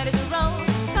 get ready to roll.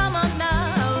 Come on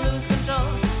now, lose control.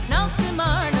 No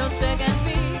tomorrow, no second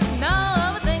beat. No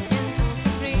overthinking, just be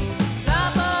free.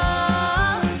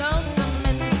 Trouble knows I'm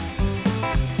in.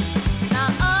 Now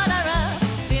order up,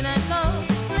 gin and coke.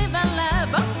 Live and laugh,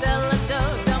 or tell a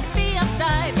joke. Don't be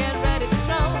uptight, get ready to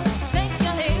stroll. Shake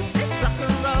your hips, it's rock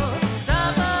and roll.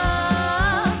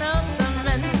 Trouble knows I'm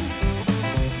in.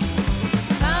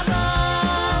 Trouble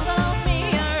follows me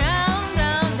around,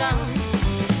 round, round.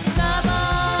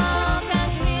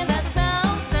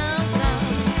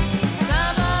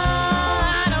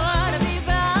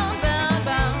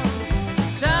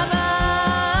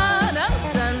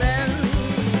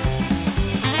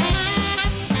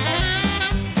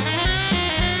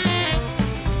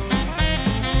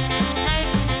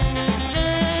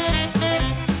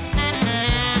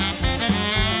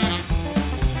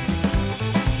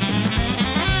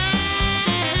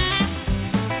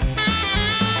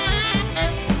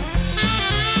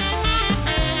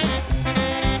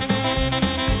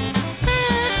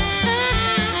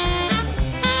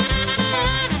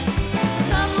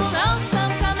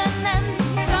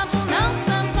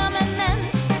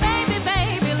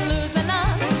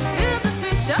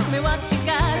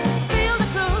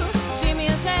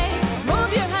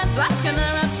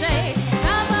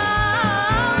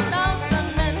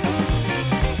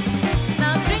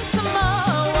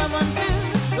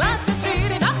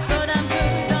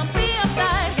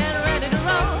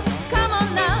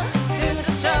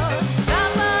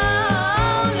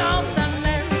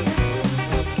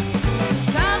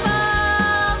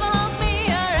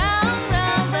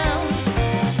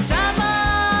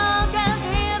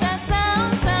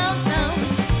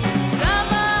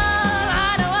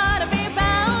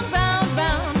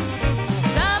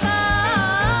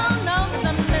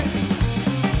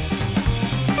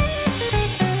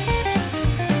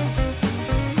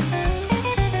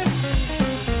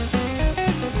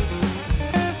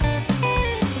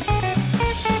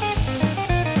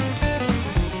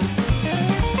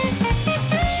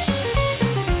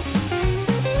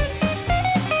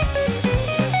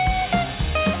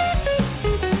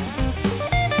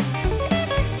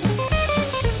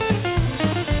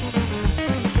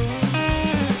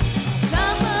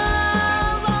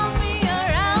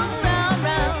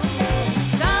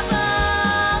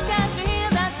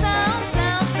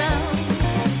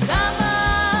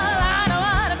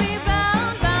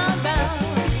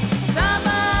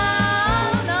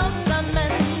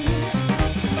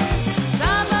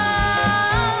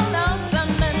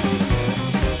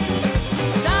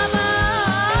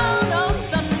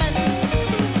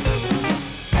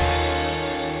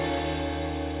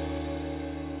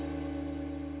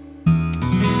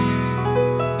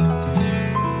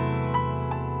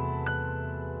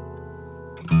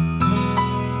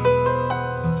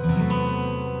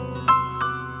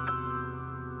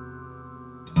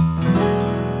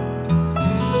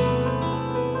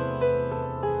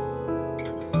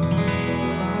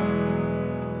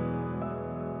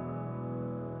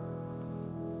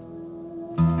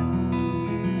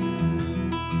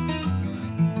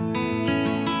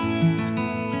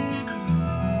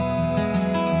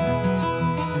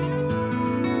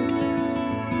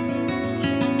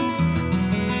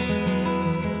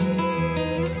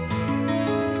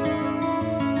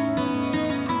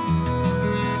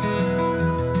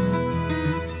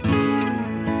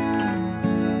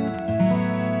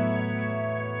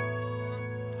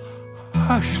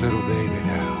 Hush, little baby,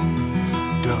 now,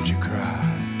 don't you cry.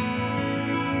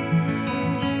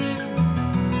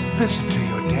 Listen to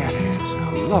your daddy's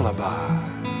lullaby.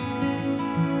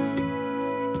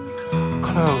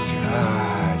 Close your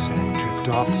eyes and drift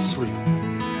off to sleep.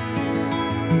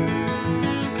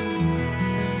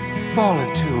 Fall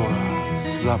into a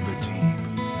slumber deep.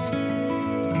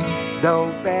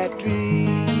 No bad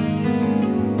dreams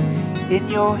in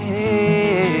your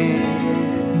head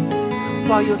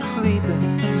while you're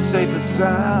sleeping safe and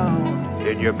sound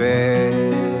in your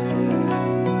bed.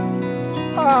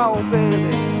 Oh,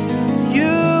 baby,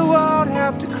 you won't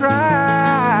have to cry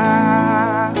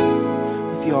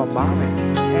with your mommy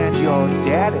and your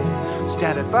daddy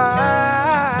standing by.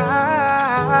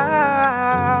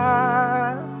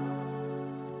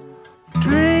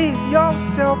 Dream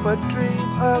yourself a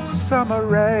dream of summer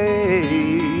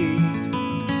rain,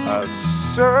 of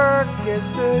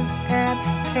circuses and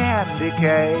candy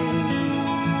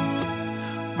canes,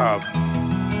 of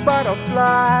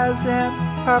butterflies and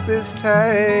puppies'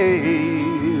 tails.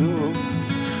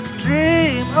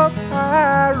 Dream of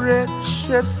pirate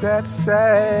ships that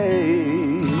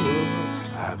sail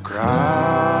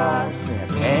across an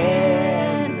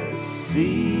endless sea.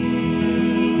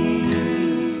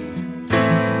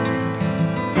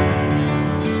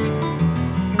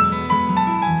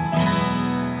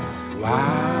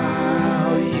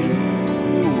 While you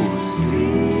sleep.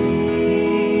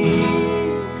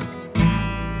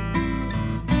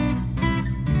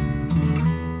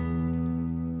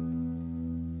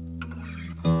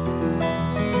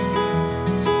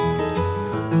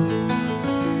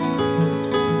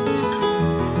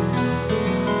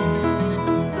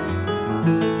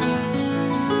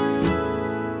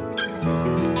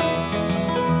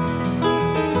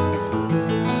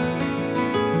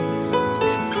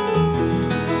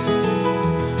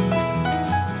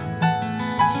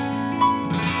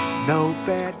 No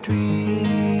bad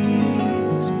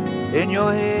dreams in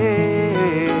your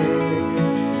head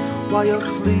while you're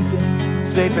sleeping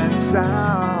safe and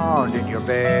sound in your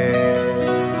bed.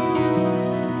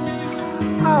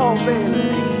 Oh, baby,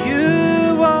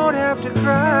 you won't have to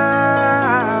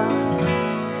cry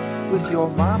with your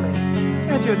mommy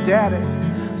and your daddy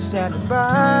standing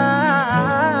by.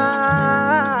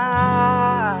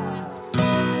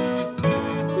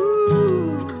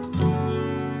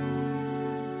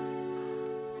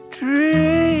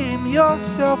 Dream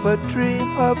yourself a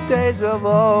dream of days of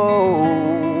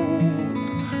old,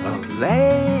 of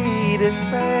ladies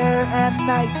fair and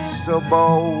knights so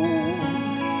bold,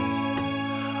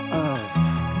 of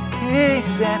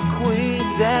kings and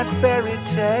queens and fairy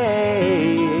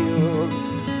tales.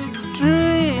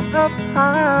 Dream of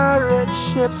pirate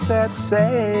ships that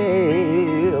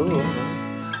sail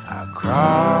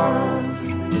across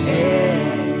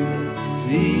endless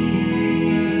sea.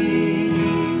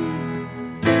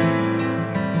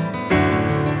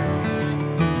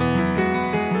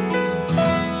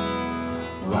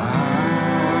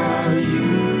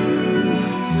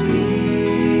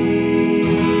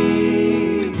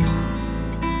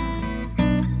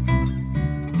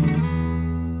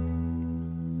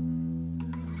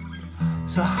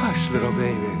 So hush, little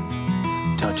baby,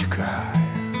 don't you cry.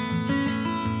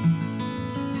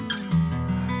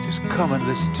 Just come and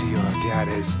listen to your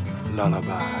daddy's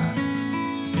lullaby.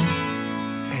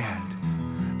 And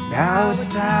now it's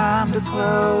time to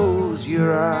close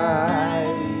your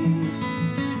eyes.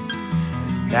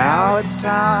 And now it's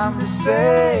time to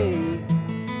say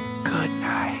good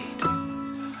night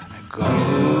and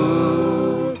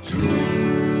go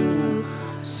to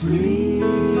sleep.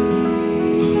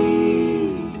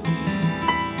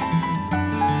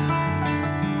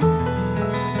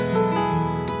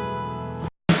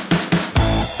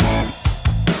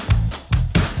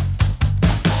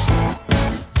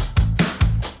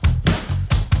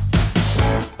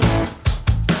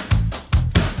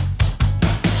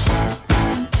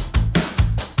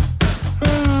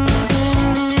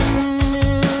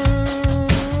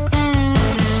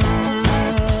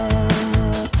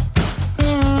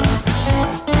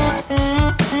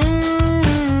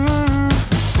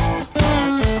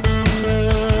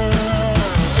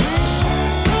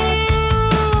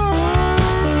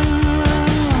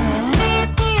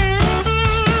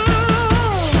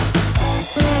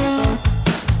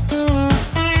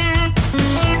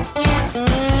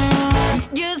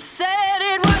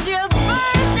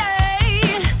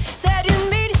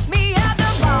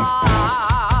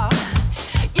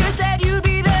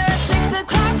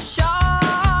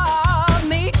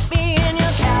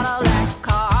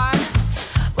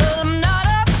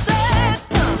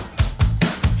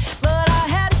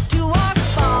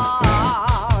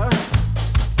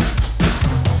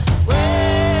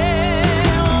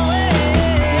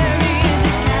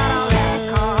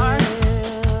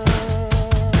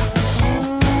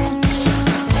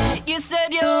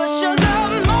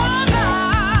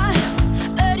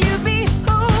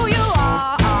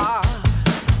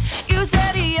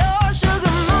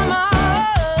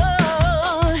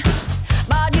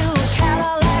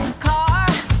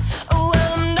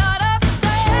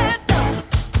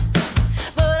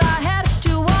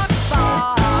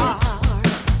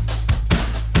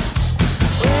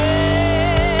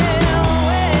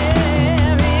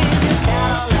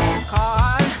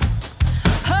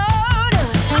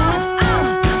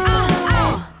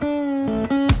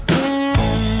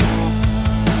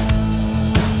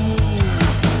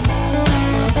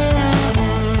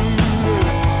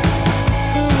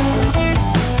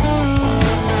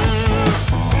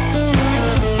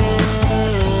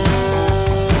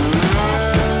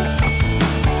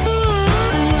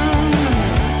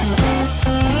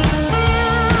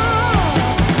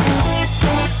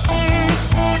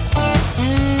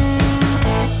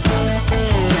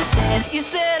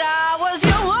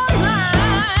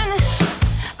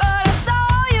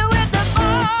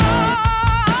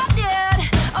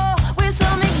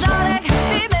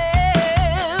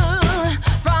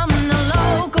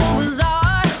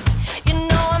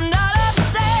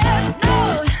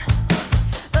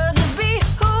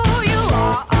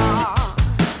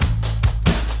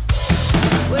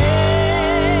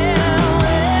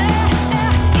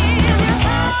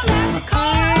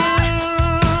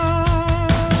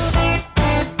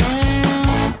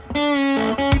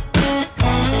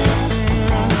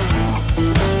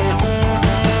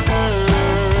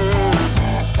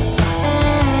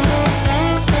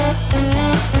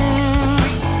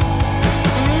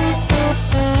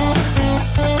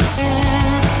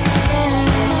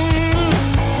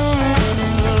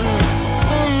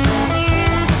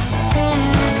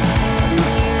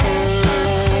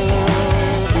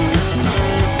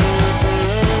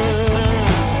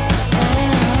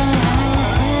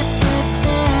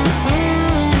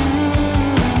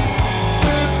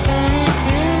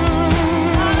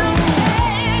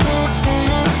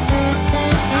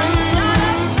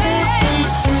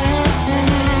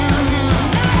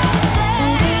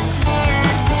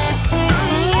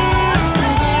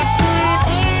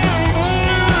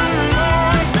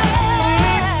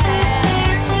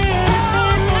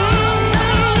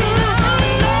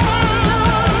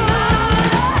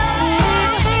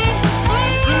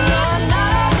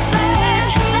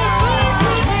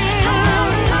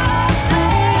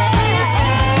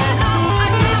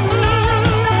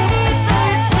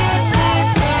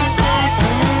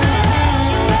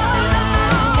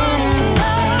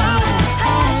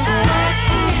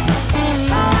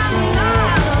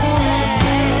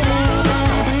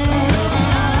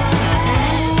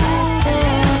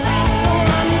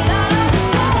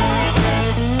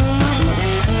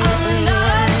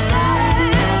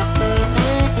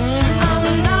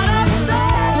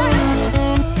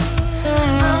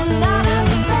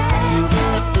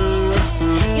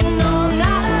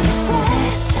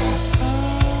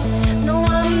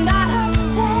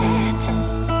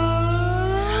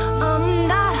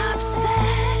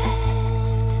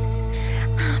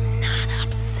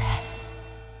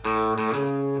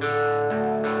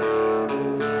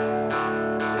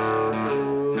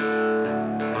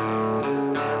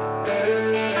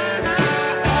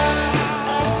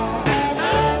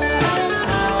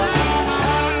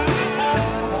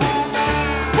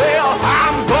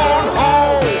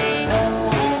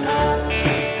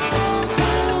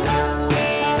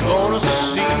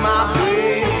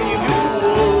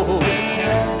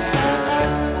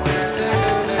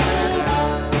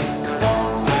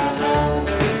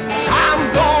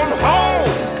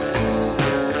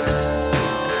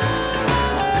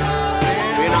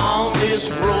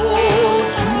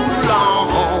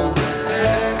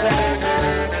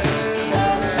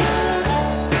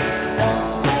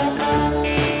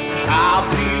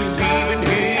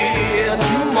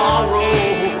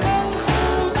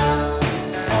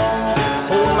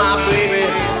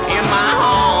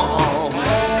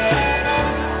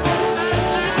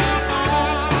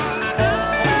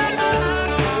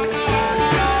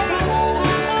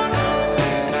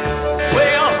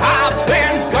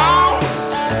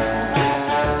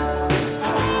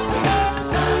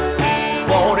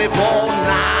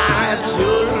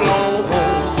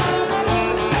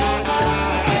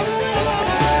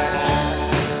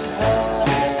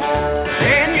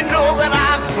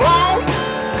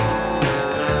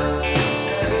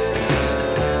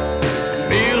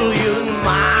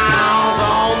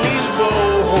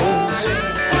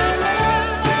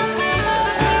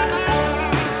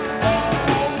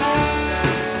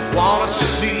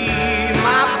 see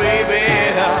my baby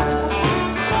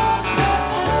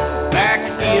back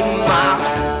in my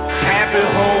happy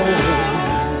home.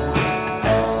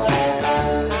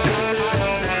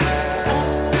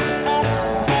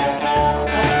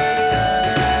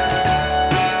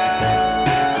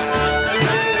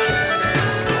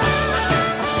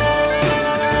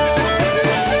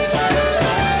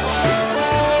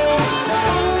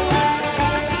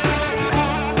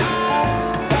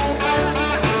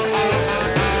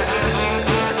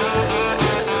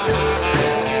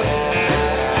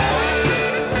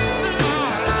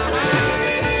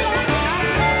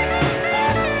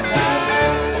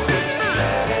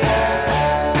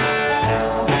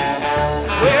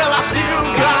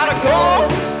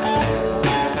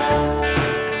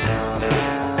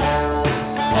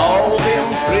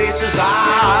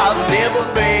 I've never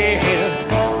been.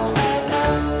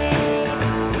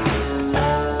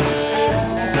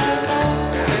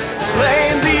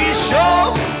 Playing these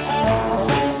shows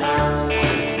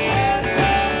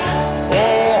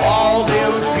for all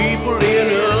them people in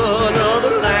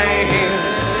another land.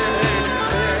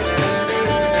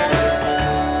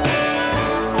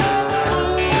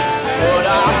 But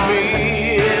I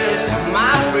miss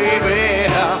my baby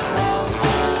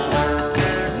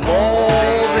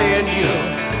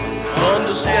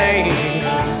understand.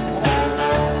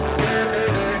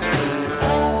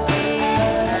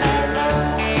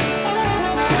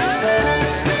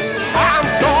 I'm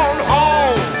going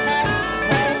home.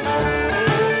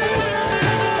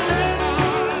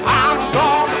 I'm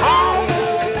going home.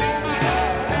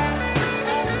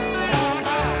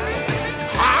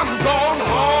 I'm going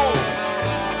home.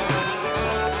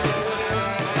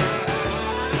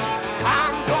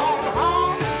 I'm going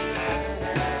home.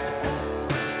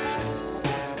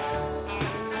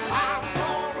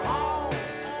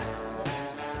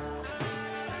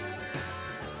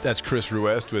 That's Chris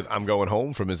Ruest with I'm Going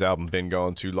Home from his album Been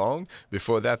Gone Too Long.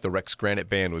 Before that, the Rex Granite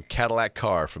Band with Cadillac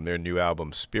Car from their new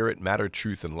album Spirit, Matter,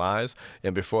 Truth, and Lies.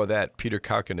 And before that, Peter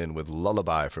Karkinen with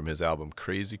Lullaby from his album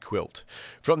Crazy Quilt.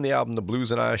 From the album The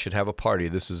Blues and I Should Have a Party,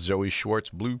 this is Joey Schwartz,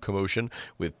 Blue Commotion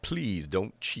with Please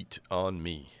Don't Cheat on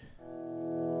Me.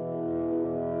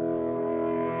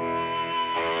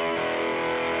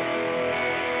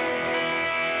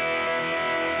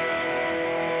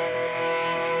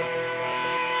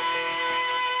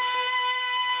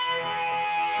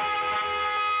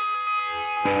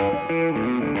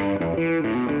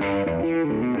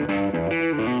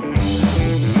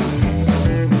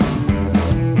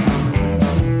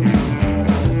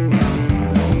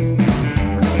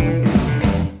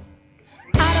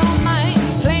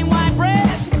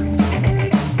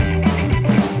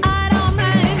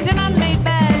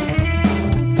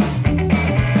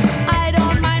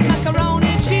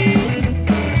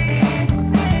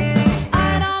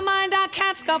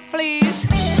 Please.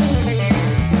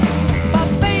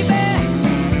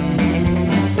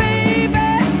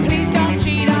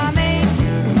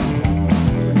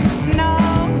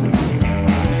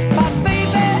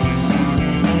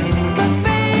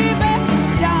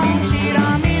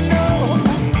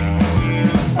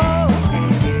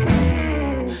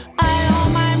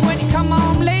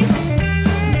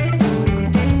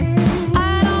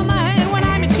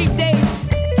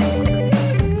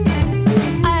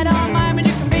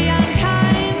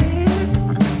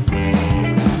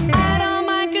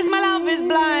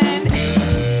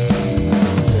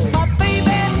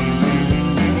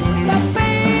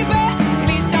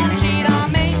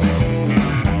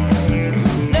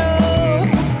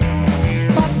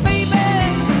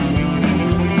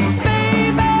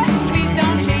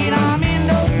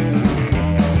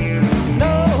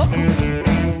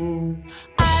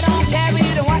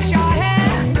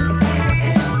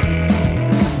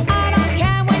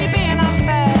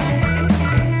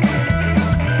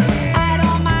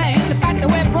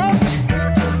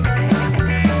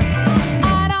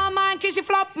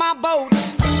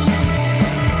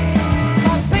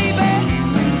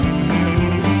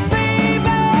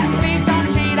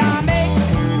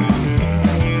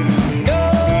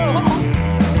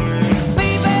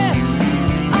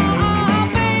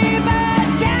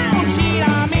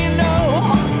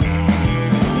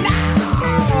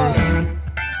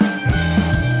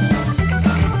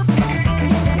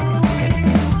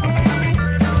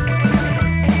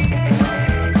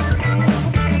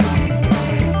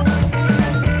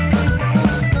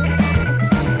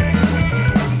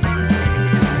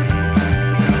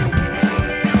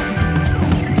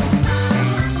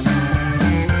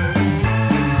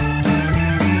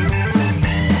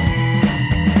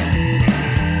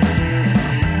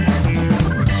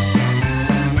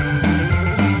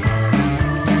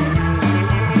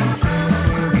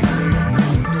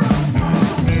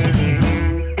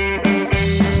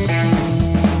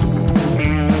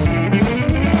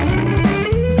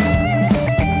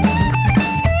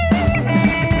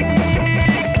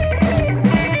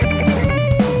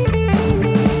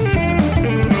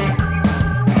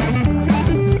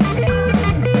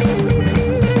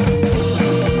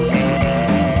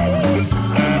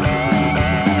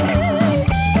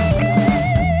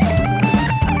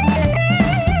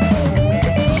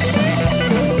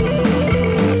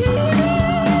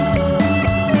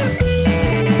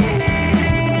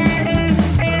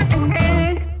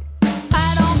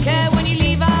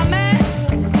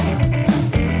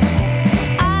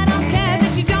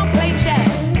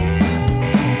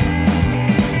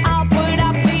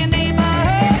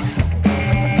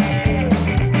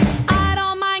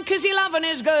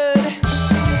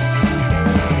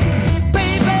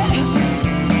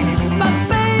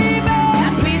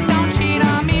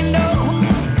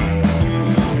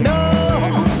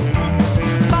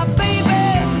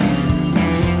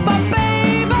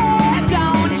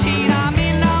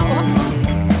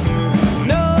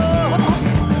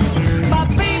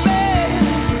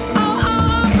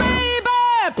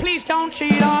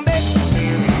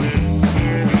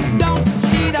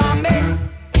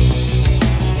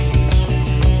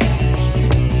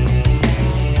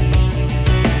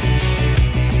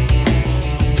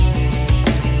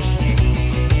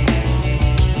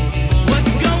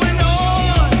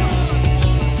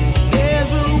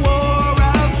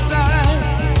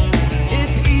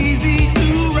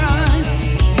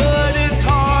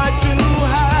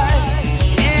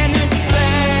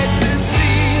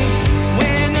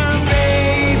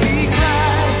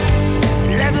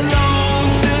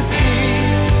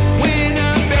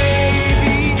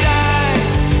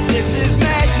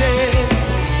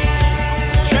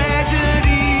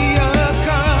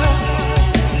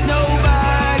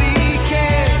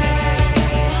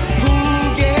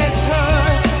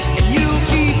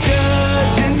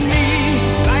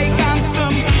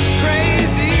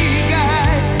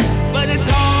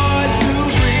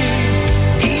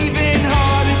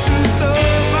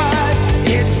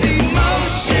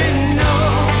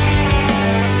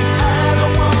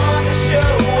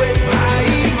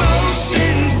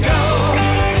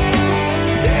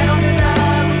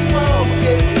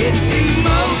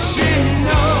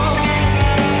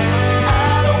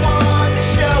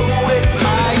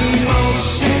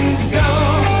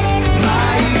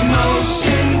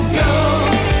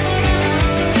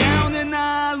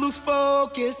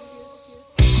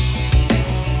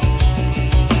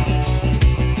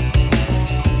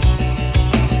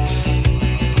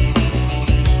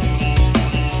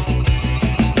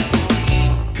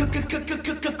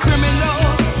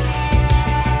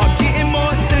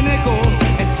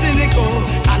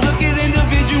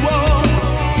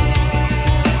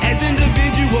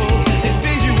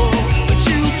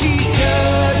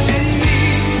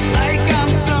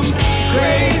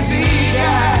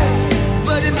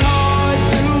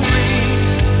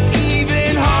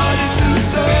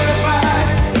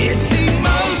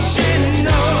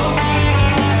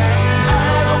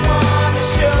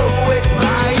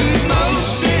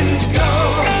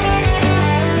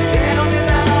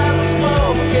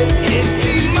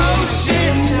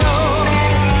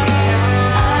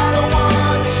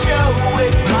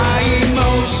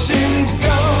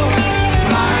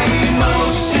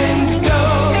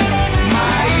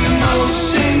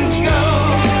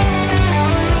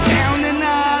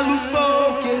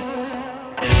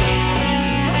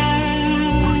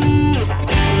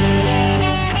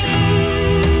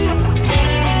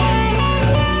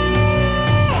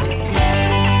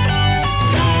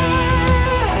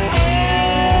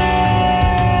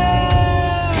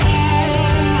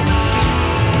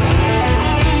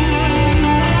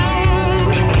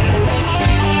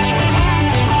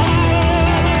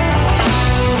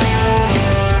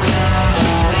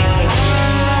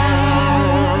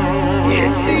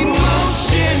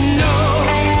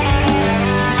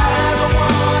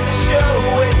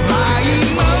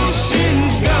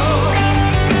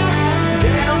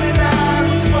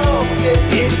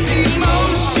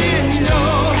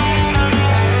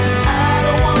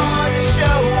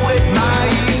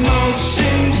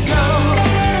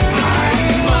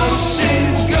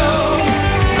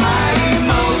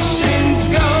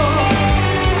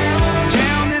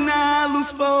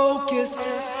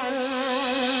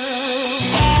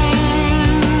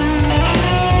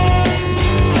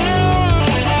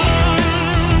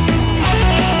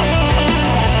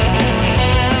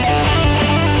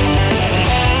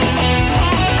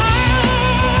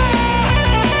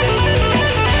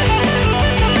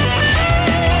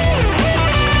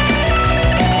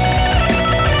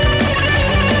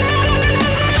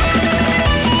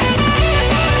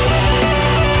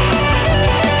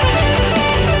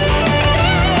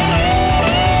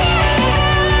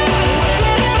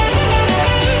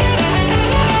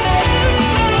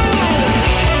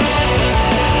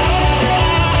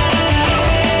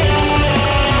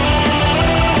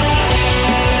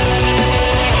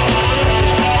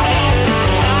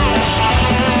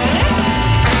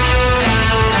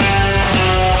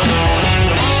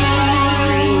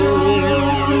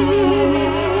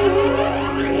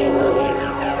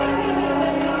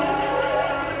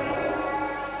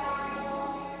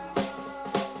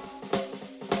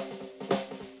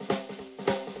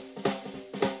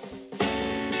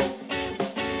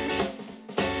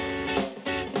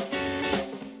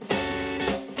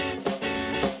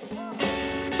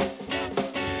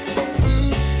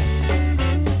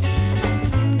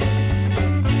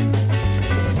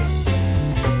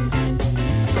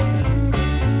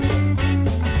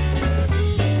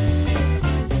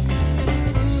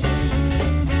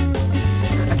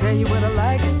 you what I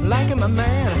like in my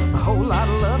man. A whole lot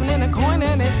of loving and a coin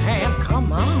in his hand.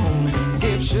 Come on,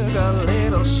 give sugar a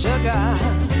little sugar.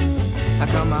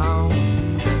 Come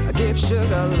on, give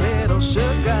sugar a little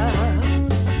sugar.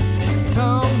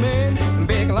 Tall man,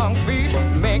 big long feet,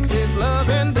 makes his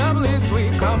loving doubly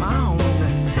sweet. Come on,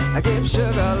 give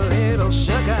sugar a little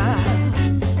sugar.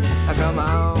 Come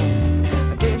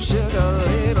on, give sugar a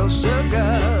little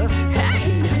sugar. Hey!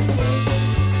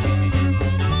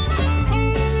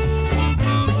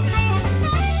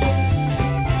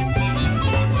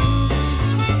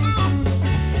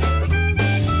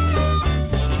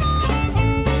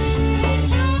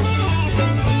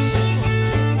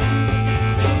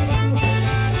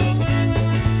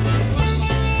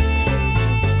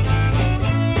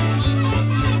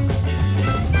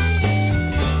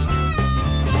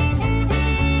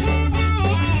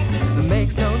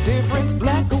 Makes no difference,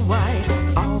 black or white.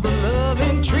 All the love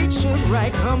and treat sugar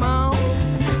right. Come on,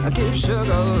 give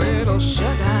sugar a little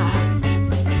sugar.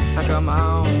 Come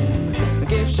on,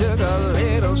 give sugar a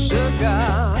little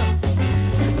sugar.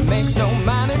 Makes no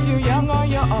mind if you're young or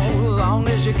you're old, long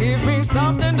as you give me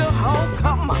something to hold.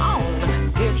 Come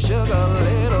on, give sugar a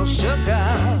little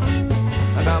sugar.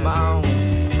 Come on,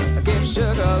 give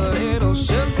sugar a little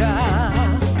sugar.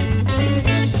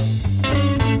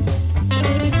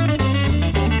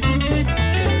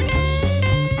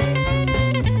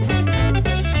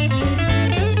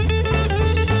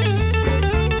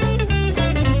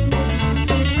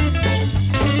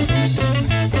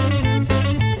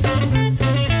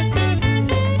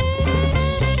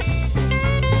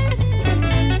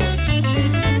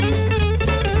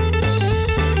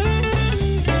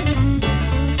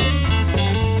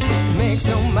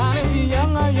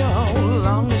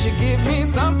 You give me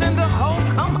something to hold.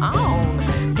 Come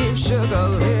on, give sugar a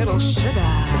little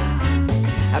sugar.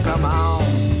 Come on,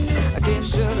 give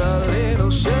sugar a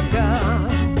little sugar.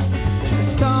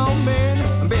 Tall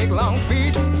man, big long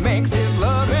feet, makes his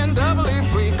loving doubly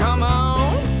sweet. Come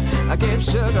on, give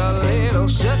sugar a little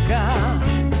sugar.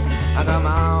 Come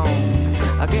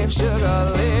on, give sugar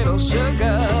a little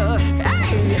sugar.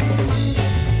 Hey!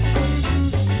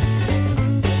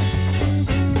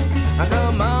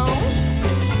 Come on.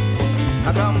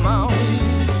 Come on,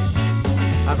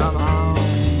 come on,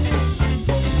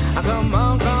 come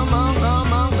on, come on, come on,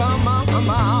 come on, come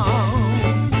on,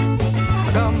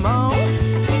 come on,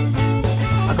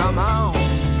 come on,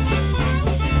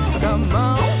 come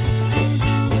on,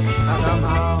 come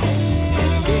on,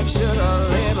 give sugar a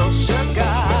little sugar.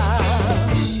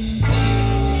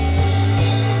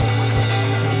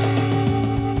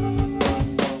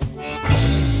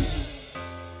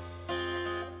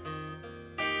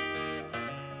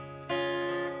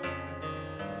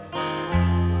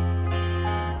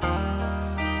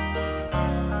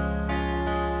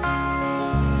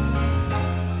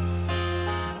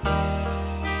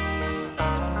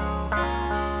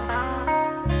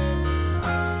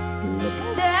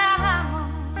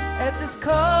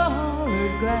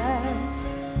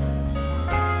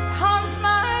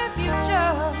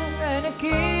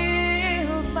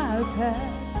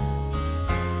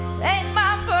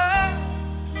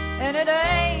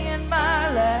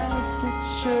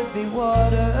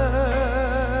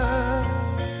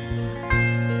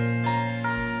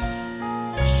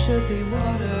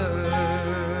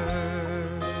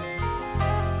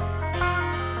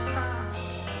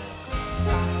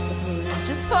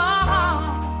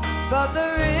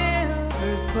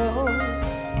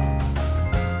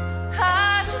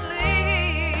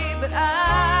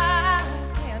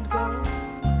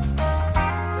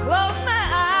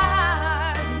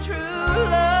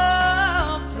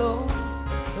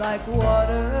 Like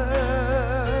water,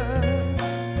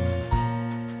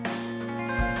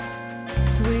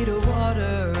 sweeter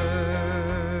water.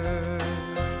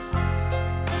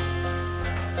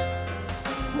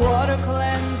 Water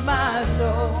cleanse my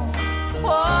soul,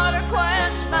 water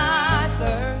quench my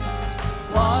thirst,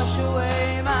 wash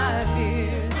away my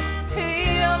fears,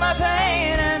 heal my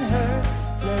pain and hurt.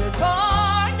 Let it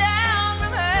pour down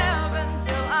from heaven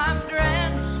till I'm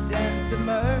drenched and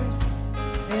submerged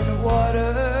in water.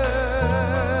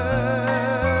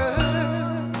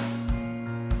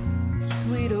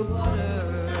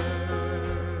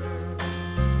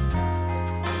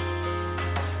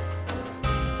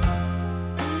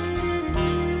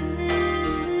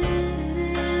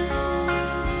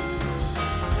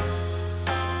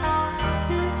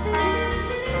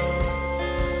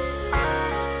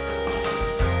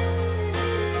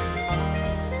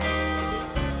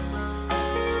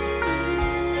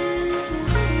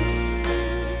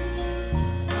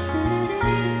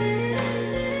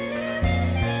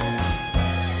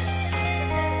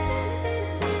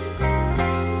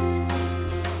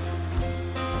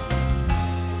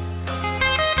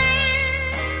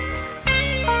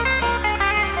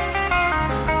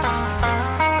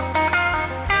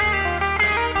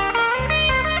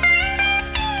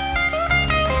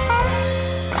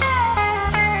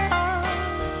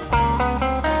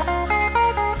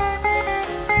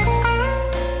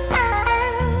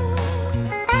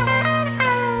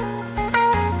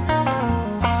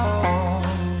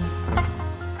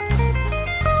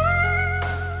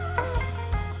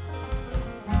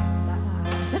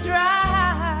 are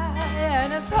dry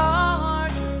and it's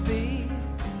hard to speak.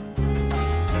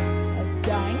 A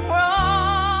dying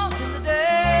rose in the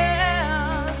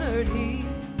desert heat.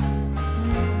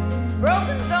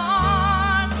 Broken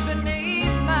thorns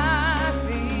beneath my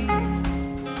feet.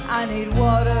 I need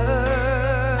water.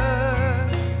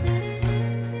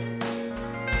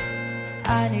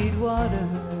 I need water.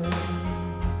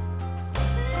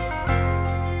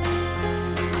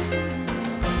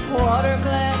 Water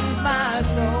cleanse my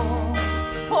soul.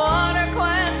 Water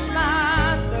quench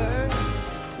my thirst.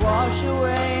 Wash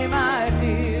away my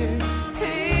fears.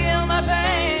 Heal my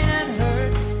pain and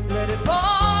hurt. Let it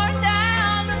pour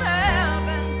down from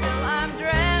heaven till I'm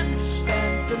drenched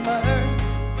and submersed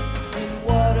in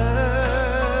water.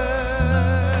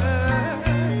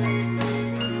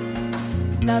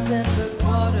 Nothing but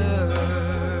water.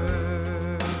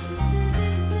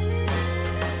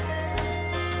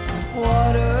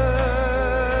 Water.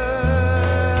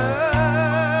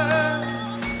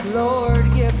 Lord,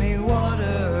 give me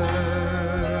water.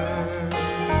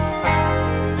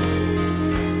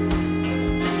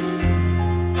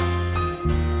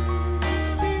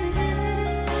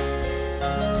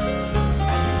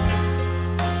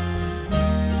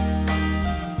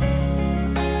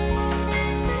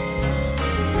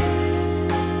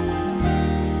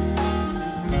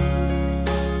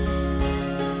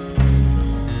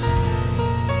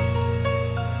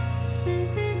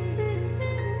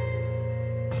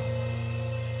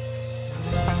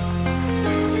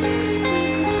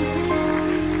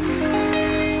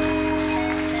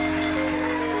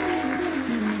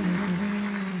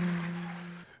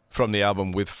 From the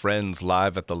album With Friends,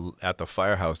 live at the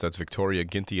Firehouse, that's Victoria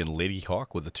Ginty and Lady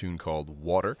Hawk with a tune called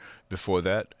Water. Before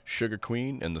that, Sugar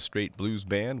Queen and the Straight Blues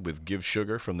Band with Give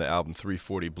Sugar from the album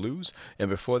 340 Blues.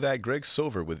 And before that, Greg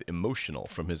Silver with Emotional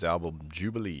from his album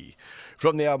Jubilee.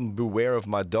 From the album Beware of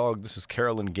My Dog, this is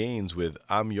Carolyn Gaines with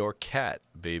I'm Your Cat,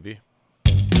 Baby.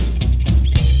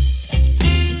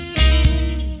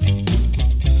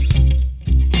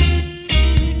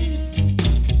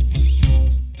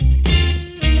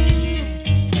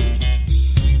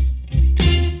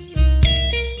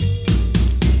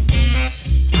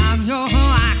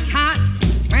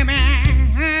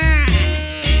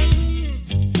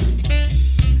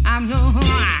 I'm your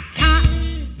cat,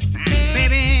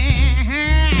 baby.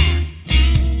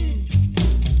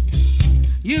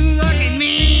 You look at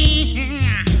me,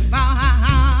 boy.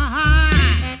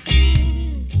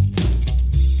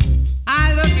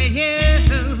 I look at you,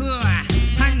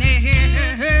 honey.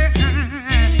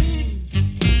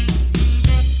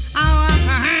 I walk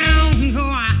around your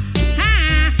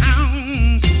house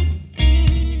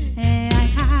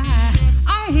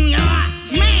on your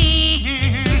man.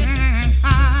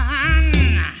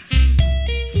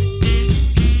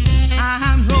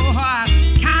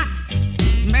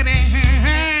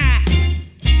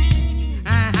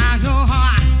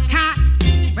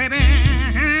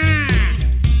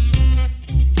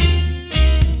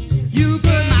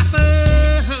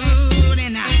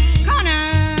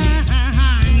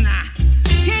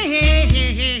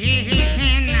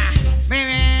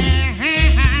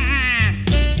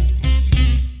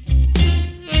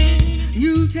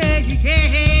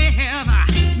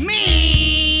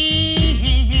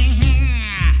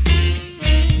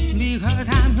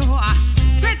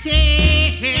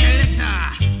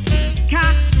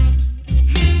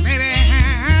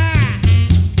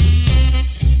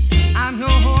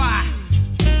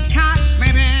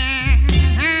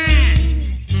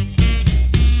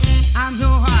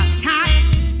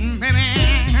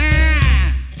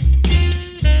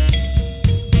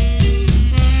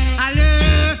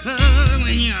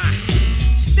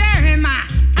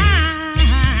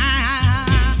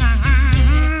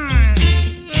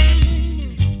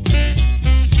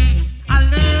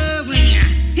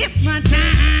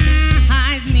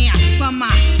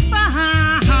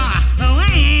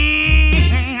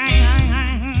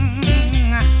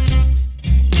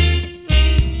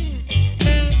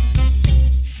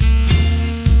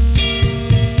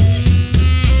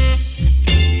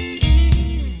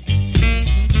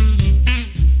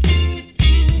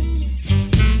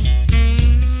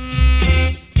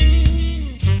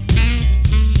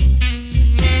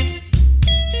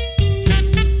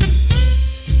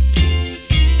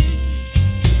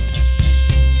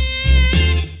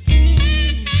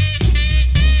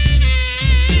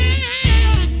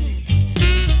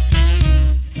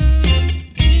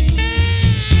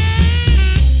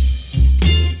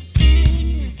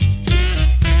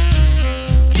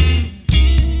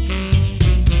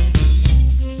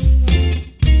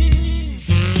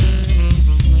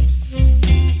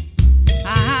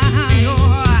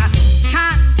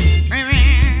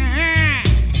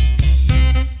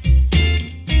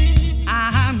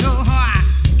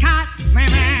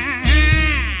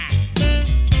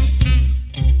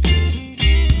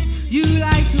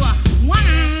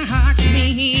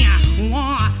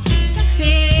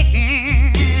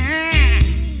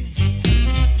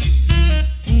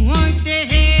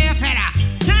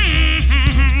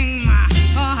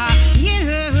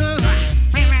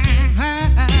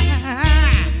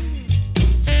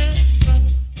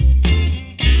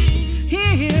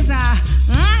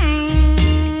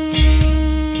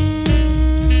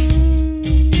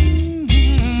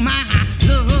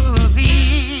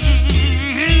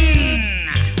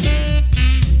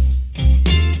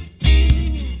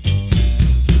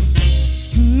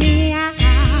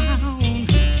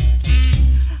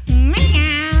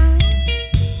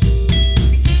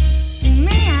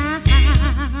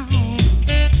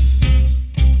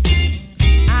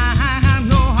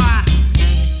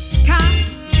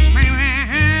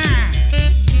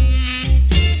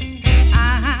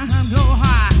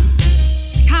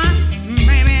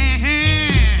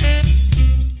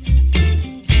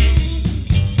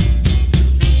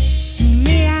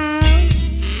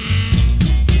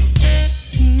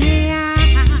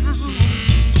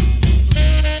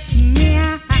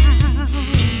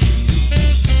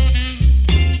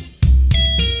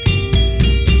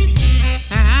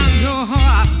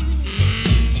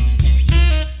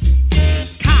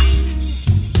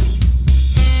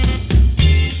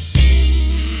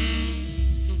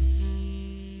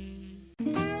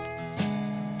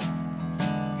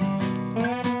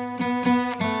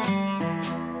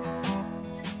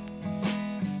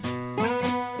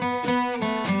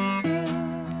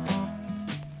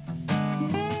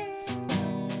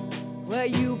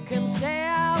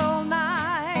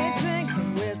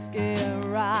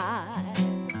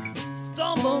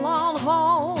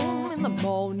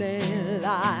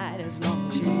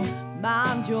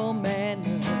 mind your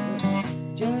manners,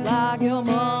 just like your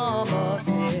mama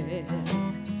said.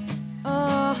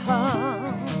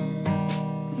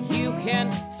 You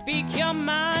can speak your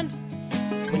mind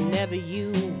whenever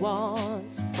you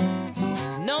want.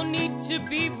 No need to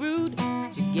be rude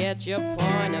to get your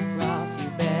point across. You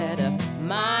better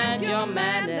mind your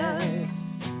manners,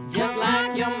 just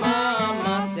like your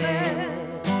mama said.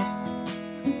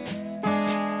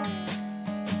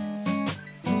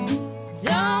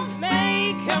 Don't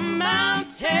make a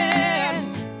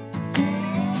mountain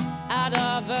out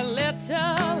of a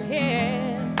little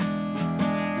hill.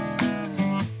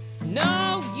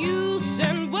 No use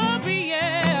in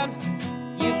worrying.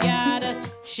 You gotta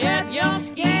shed your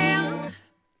skin.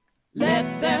 Let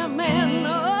them in.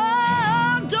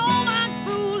 Oh, don't act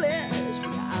foolish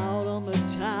when you're out on the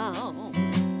town.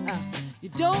 You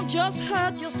don't just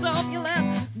hurt yourself, you let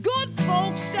good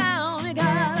folks down. You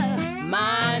gotta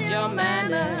mind your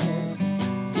manners,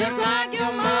 just like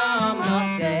your mama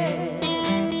said.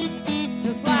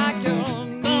 Just like your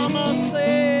mama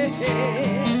said.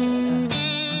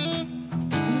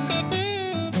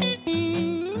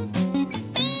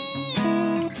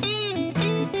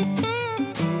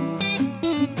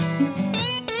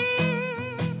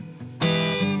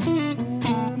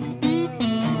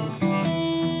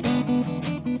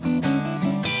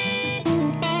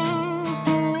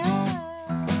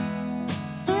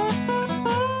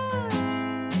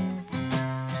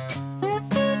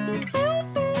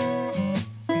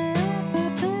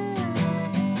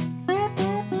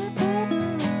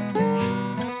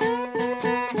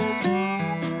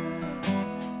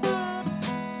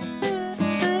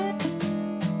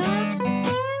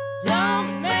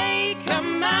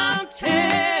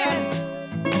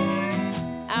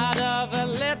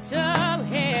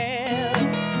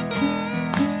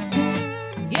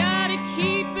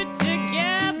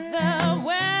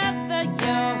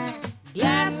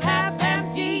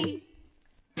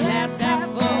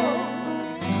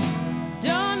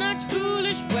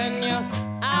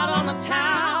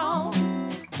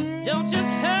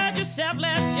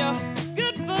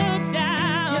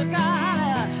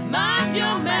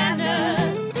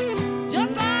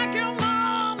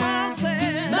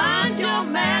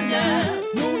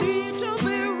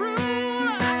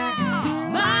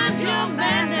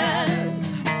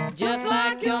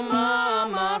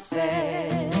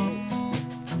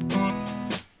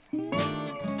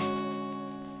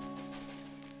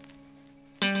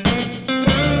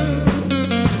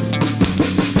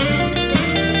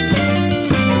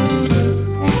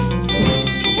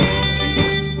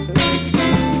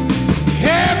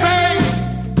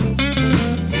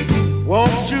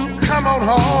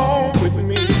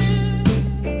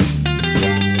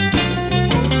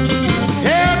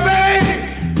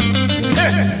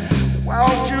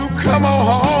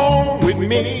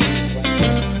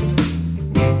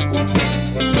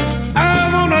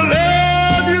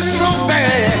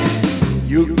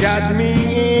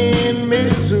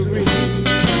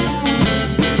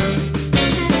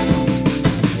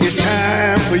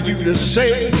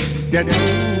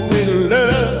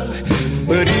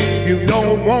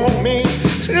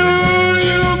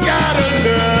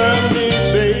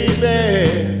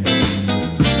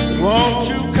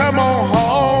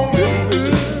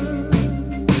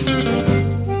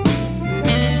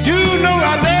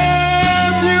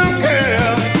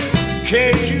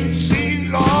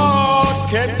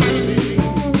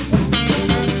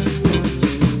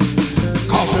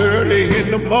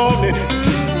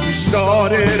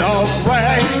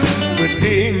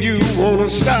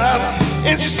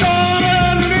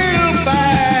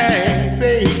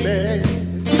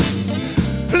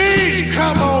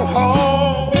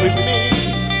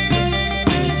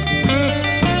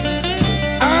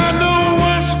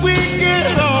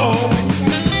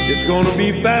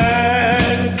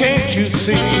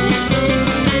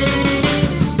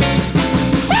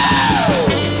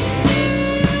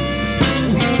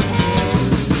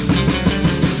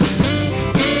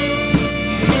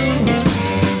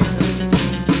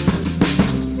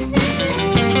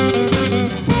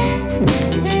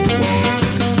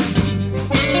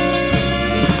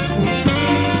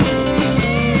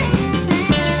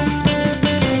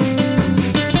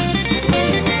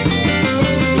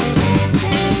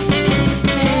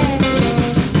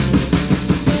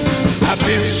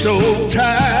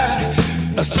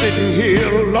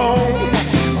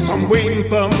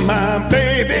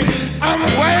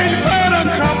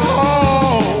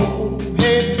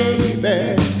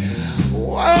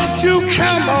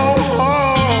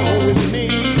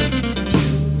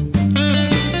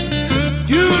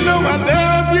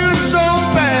 Love you so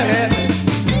bad,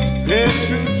 can't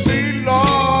you see,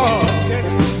 Lord?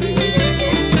 Can't you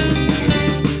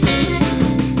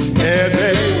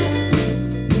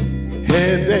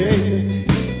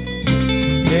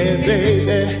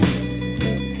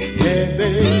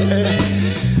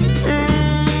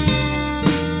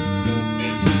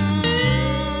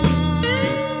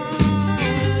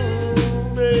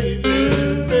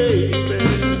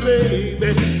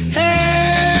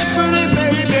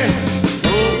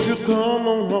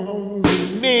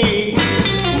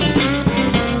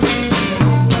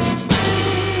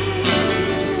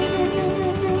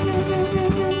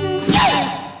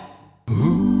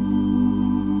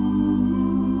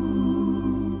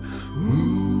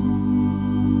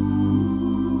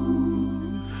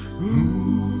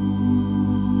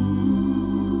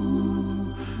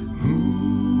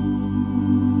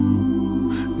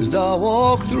as I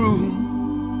walk through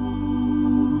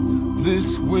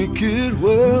this wicked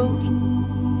world,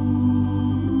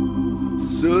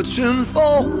 searching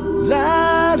for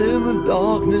light in the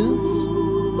darkness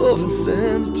of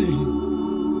insanity.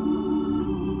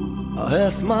 I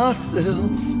ask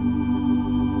myself,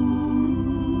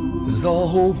 is all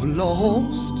hope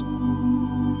lost?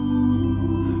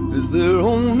 Is there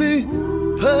only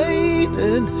pain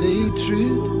and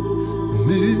hatred,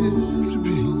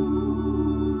 misery?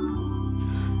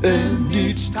 And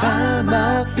each time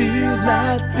I feel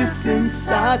like this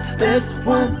inside, there's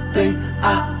one thing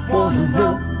I wanna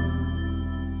know.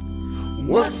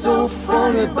 What's so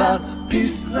funny about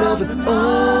peace, love, and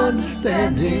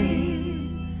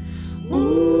understanding?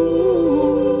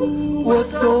 Ooh,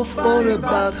 what's so funny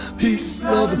about peace,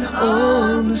 love, and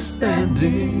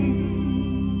understanding?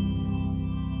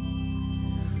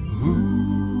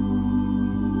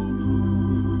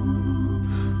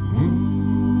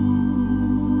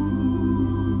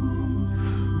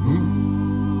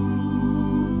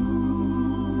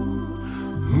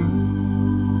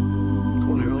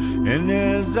 And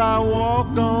as I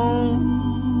walk on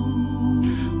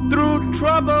through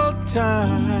troubled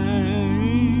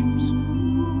times,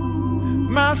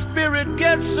 my spirit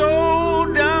gets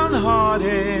so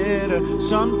downhearted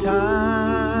sometimes.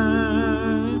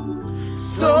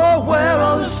 So where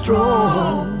are the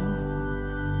strong?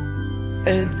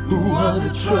 And who are the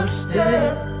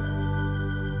trusted?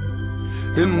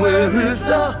 And where is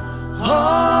the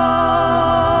harmony,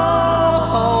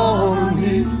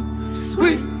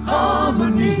 sweet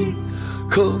harmony?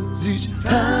 'Cause each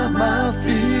time I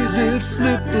feel it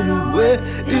slipping away,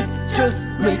 it just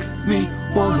makes me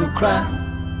wanna cry.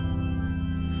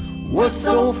 What's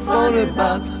so funny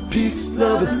about peace,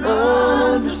 love, and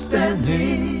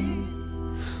understanding?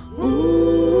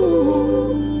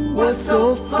 Ooh, what's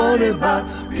so funny about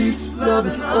peace, love,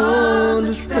 and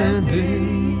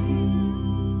understanding?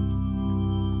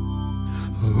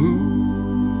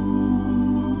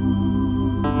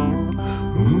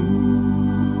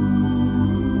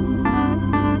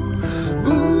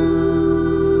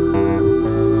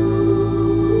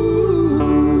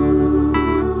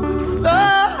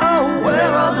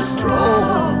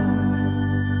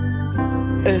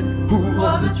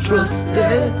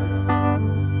 Trusted,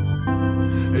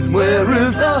 and where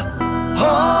is the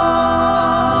harmony,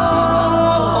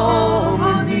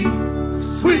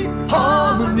 sweet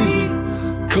harmony?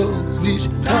 'Cause each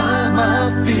time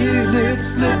I feel it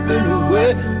slipping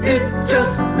away, it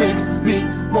just makes me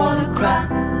wanna cry.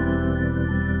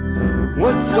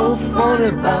 What's so funny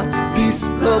about peace,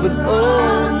 love, and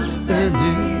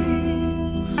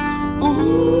understanding?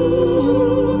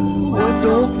 Ooh, what's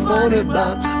so funny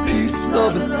about peace,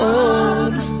 love, and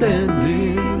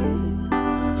understanding?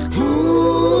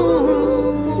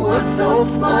 Ooh, what's so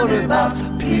funny about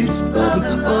peace, love,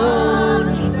 and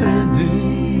understanding?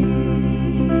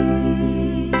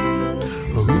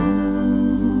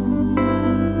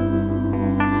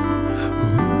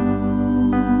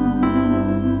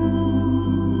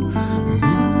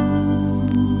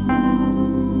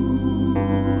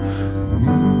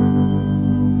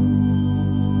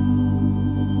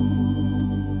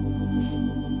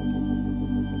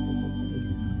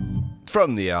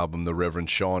 From the album, the Reverend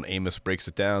Sean Amos Breaks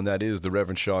It Down. That is the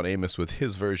Reverend Sean Amos with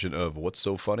his version of What's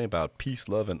So Funny About Peace,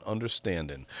 Love, and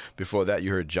Understanding. Before that,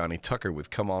 you heard Johnny Tucker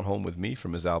with Come On Home With Me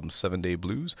from his album 7 Day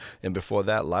Blues. And before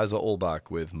that, Liza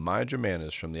Olbach with Mind Your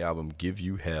Manners from the album Give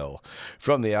You Hell.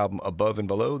 From the album Above and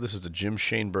Below, this is the Jim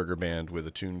Shaneberger Band with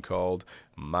a tune called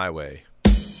My Way.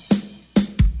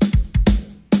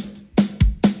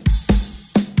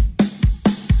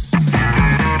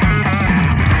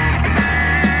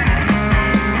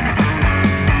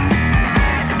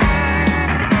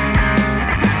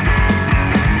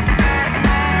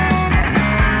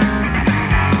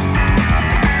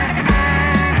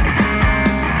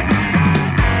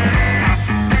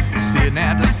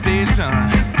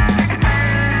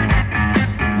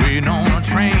 Waiting on a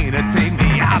train to take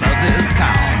me out of this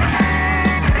town.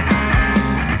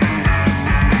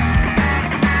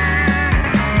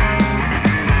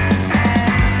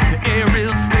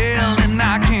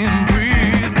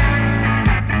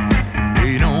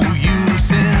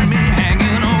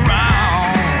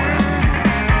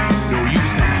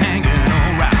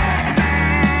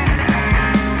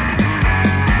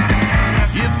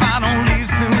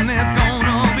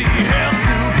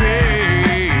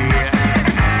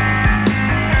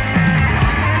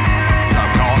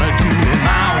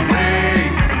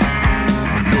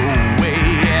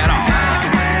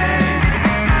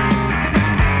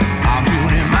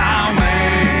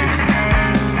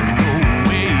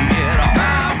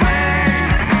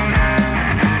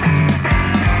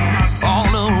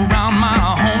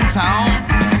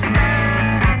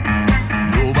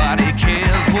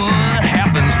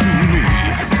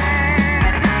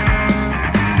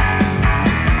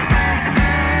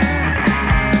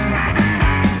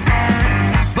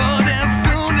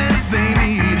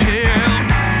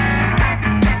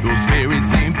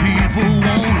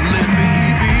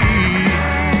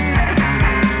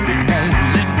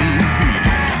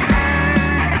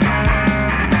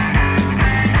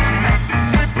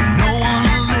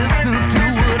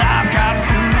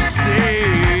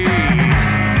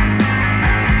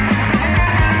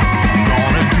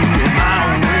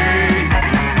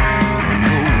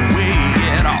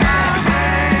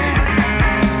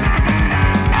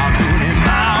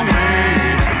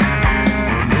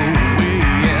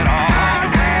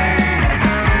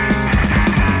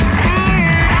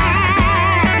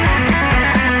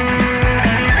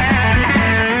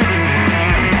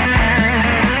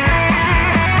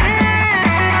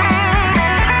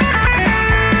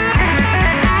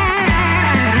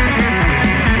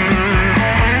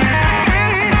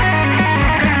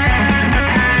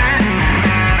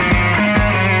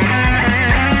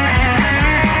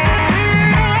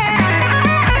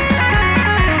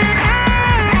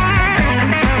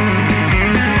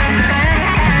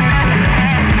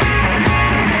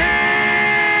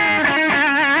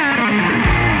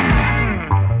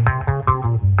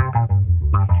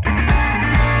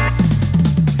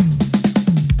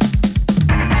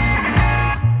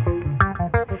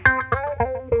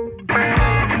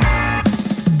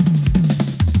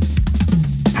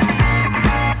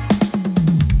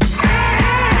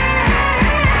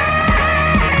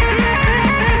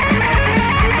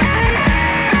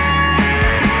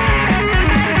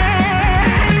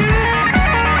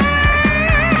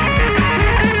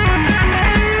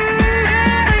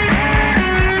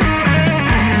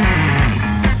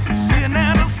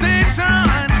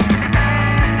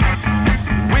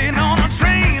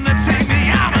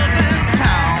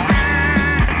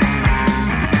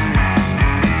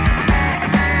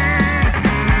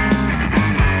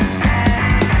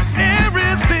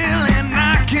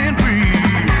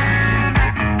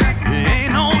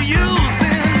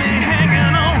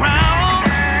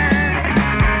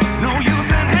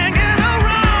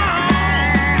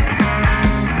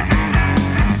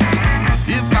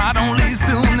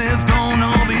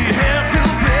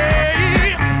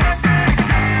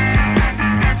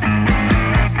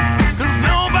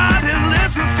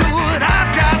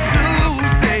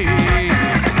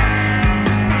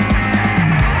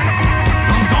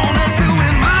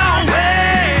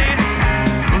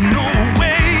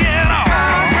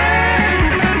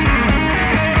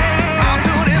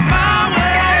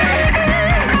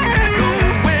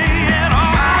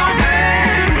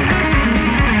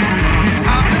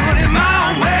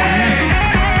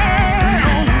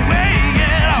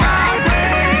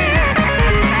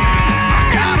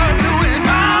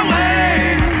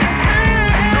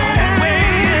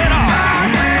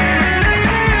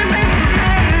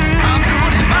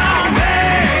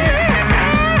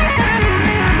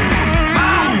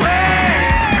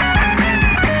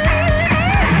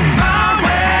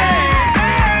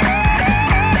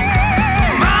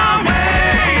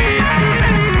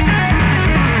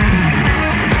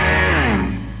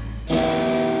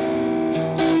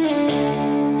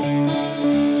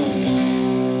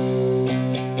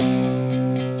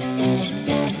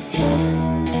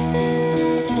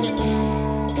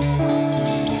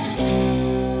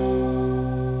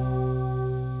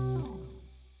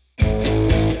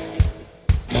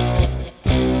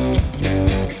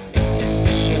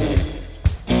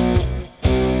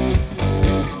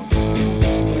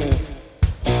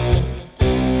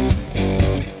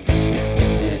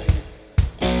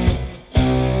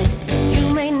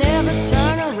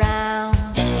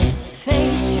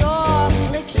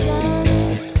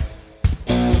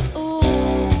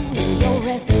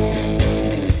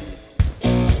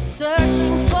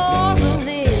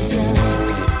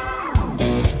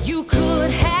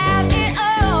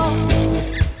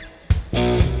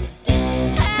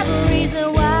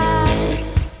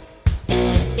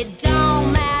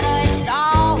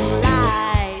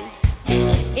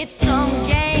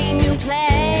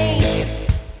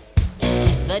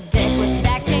 The deck was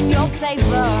stacked in your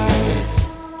favor.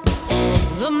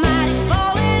 The mighty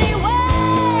fall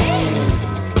anyway.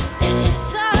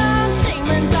 Some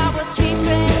demons are worth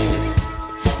keeping.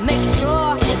 Make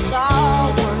sure it's all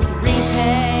worth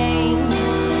repaying.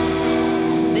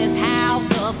 This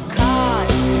house of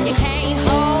cards you can't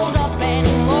hold up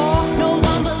anymore. No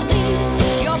one believes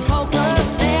your poker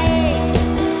face.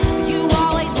 You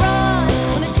always run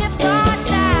when the chips are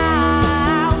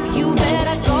down. You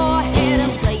better go ahead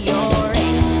and play your ace.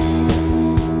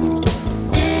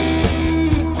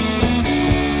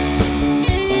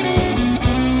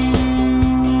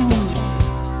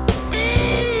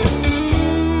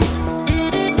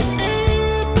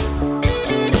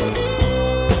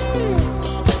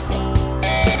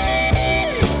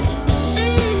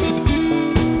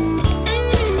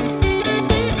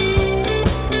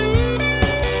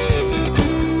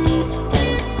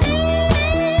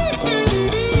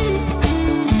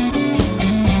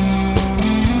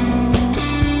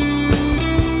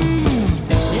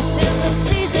 This is the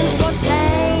season for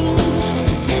change.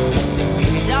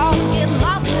 Don't get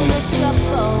lost in the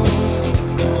shuffle.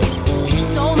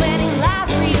 So many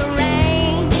lives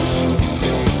rearrange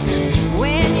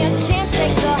when you can't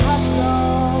take the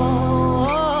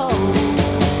hustle.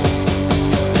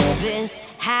 This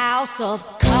house of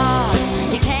cards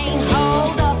you can't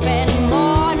hold up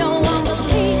anymore. No one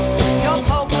believes your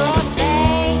poker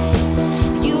face.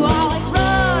 You always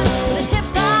run when the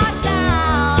chips are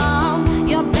down.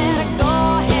 You better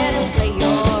go ahead and play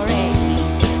your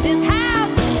ace. This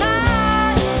house of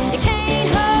cards you can't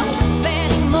hold up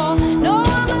anymore. No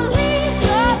one believes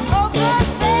your poker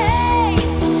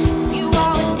face. You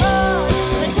always run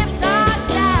when the chips are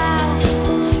down.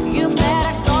 You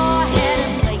better go ahead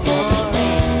and play your ace.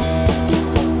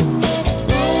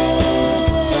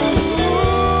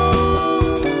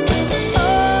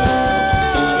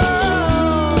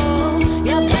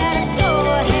 You better go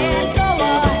ahead, go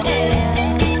ahead.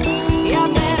 You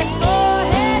better go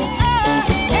ahead,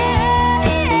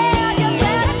 You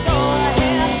better go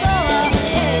ahead, go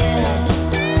ahead.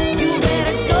 You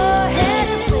better go ahead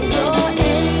and play your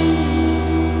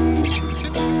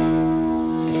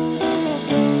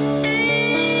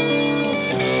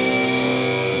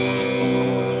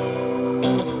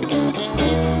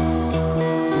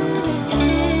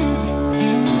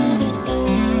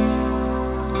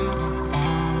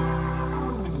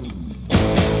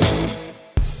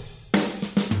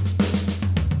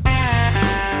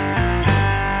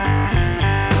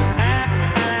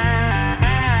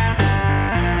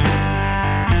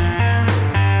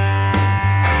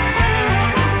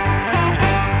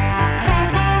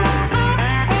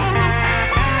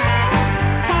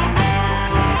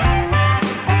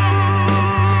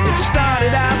It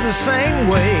started out the same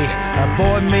way, a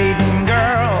boy meeting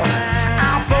girl.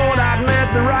 I thought I'd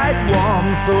met the right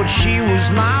one, thought she was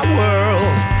my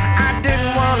world. I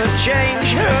didn't want to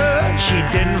change her, she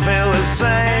didn't feel the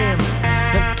same.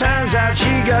 It turns out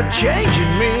she got change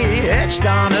in me etched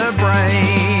on her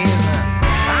brain.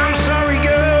 I'm sorry,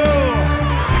 girl,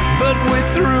 but we're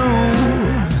through.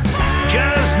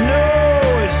 Just know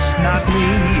it's not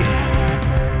me,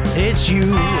 it's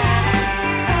you.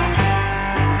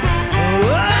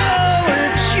 Oh,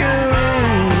 it's you,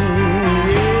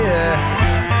 yeah.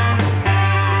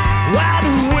 Why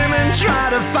do women try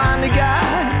to find a guy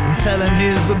and tell him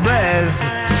he's the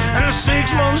best? And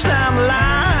 6 months down the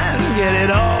line, get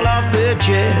it all off their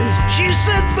chest. She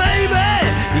said, baby,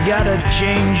 you gotta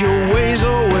change your ways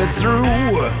or we're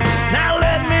through. Now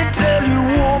let me tell you,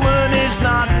 woman, it's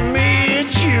not me,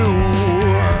 it's you.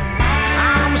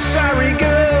 I'm sorry,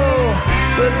 girl,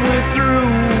 but we're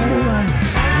through.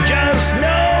 Just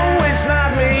know it's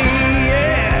not me,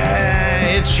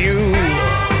 yeah, it's you.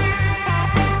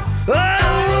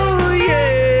 Oh,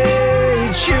 yeah,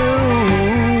 it's you,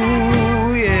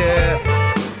 yeah.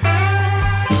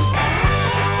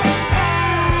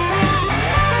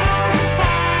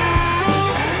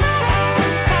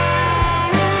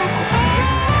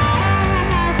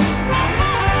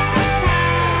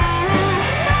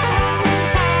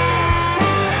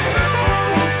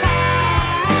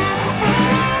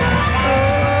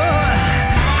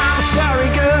 I'm sorry,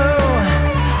 girl,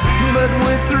 but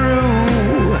we're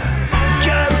through.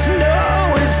 Just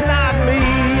know it's not me,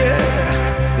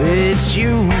 it's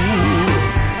you.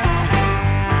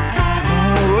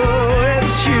 Oh,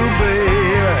 it's you,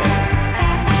 baby.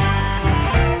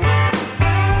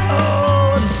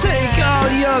 Oh, take all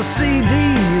your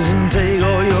CDs and take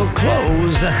all your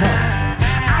clothes.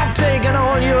 I've taken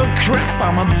all your crap,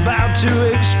 I'm about to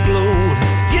explode.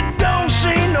 You don't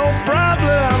see no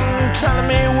problem telling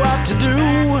me what to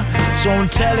do, so I'm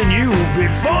telling you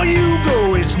before you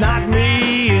go, it's it's not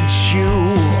me, it's you.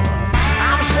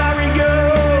 I'm sorry,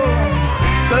 girl,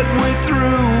 but we're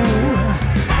through.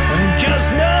 And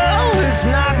just know it's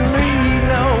not me,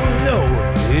 no,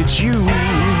 it's you.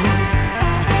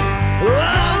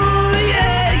 Oh,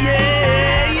 yeah,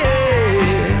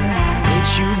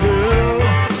 it's you, girl.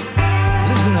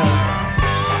 Listen up.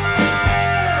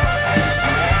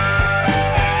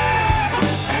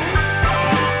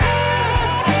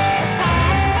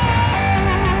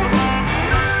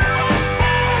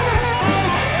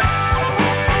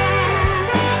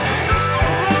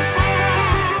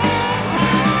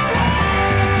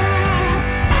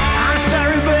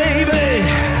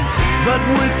 But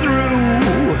we're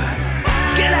through.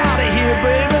 Get out of here,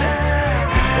 baby.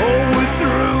 Oh, we're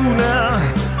through now.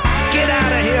 Get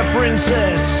out of here,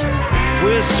 princess.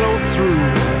 We're so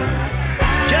through.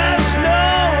 Just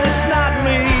know it's not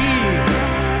me,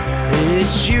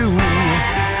 it's you.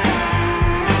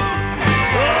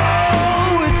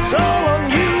 Oh, it's all on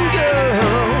you,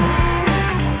 girl.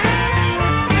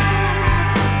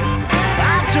 I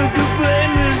took the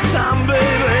blame this time,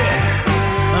 baby.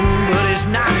 But it's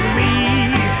not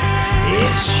me,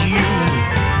 it's you.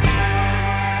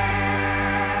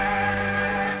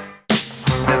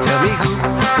 Now tell me who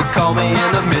would call me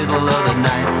in the middle of the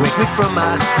night, wake me from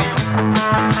my sleep.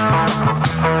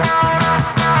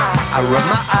 I rub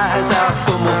my eyes out,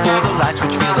 fumble for the lights,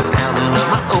 which feel the pounding of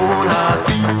my own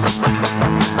heartbeat.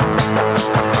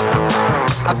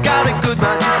 I've got a good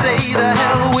mind to say the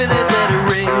hell with it, let it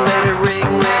ring, let it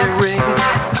ring, let it ring.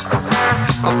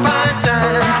 I'll find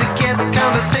time to get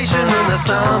conversation on the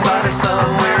somebody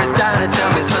somewhere is dying to tell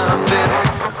me something.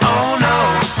 Oh no,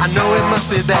 I know it must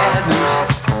be bad news.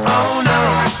 Oh no,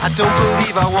 I don't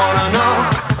believe I wanna know.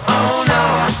 Oh no,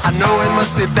 I know it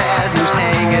must be bad news.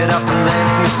 Hang it up and let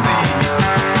me sleep.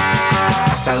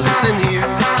 Now listen here,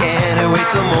 can't wait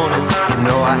till morning. You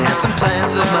know I had some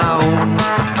plans of my own.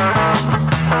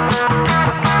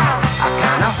 I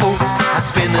kinda hoped I'd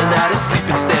spend the night asleep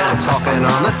instead of talking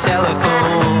on the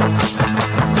telephone.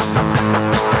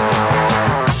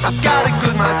 I've got a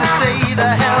good mind to say the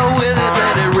hell with it.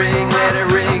 Let it ring, let it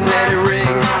ring, let it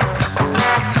ring.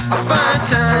 I'll find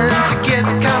time to get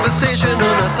conversation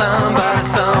on the somebody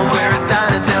somewhere is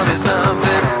dying to tell me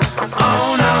something.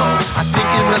 Oh no, I think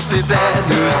it must be bad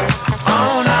news.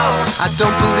 Oh no, I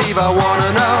don't believe I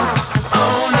wanna know.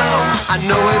 Oh no, I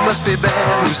know it must be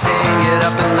bad news. Hang it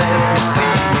up and let me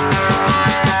sleep.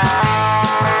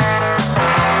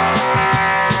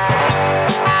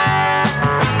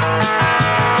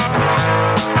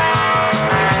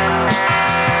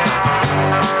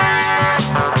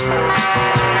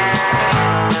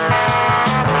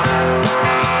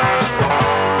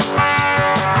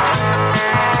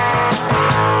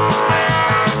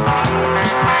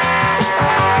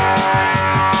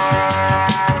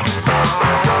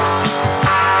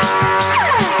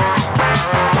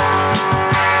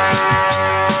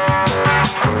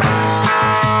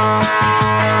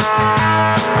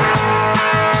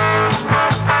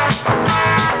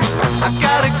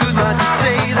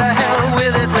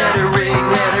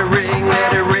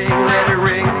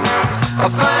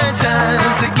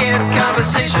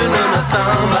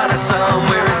 Somebody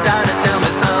somewhere is dying to tell me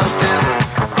something.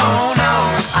 Oh no,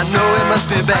 I know it must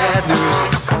be bad news.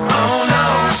 Oh no,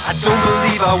 I don't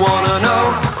believe I wanna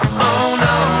know. Oh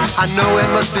no, I know it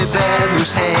must be bad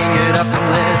news. Hang it up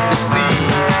and let me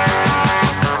sleep.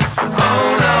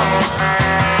 Oh no,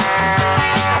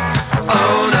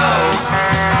 oh no,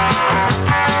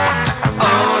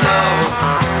 oh no.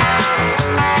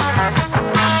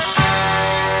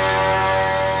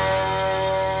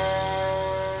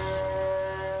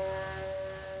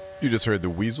 You just heard the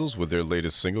Weasels with their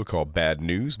latest single called Bad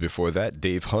News. Before that,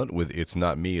 Dave Hunt with It's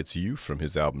Not Me, It's You from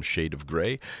his album Shade of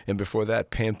Grey. And before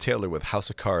that, Pam Taylor with House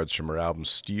of Cards from her album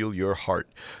Steal Your Heart.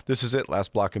 This is it,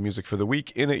 last block of music for the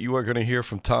week. In it, you are going to hear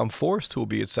from Tom Forst, who will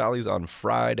be at Sally's on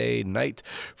Friday night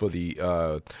for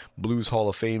the Blues Hall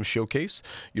of Fame showcase.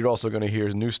 You're also going to hear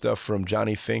new stuff from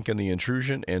Johnny Fink and The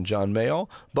Intrusion and John Mayall.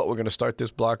 But we're going to start this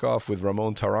block off with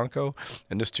Ramon Taranco,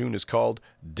 and this tune is called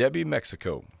Debbie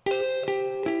Mexico.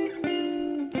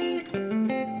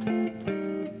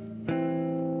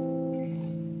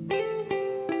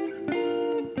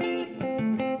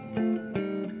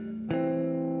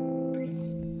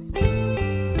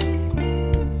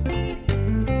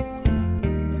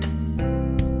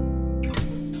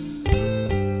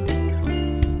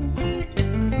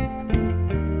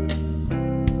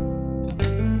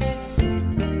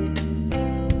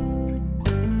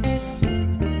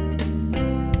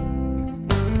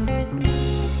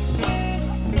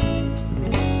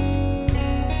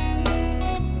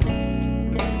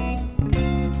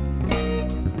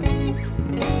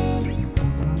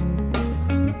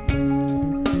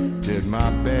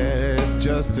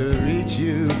 to reach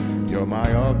you. You're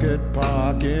my orchid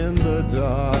park in the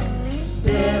dark.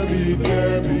 Debbie,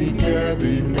 Debbie,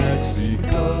 Debbie,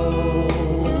 Mexico.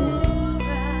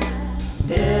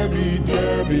 Debbie,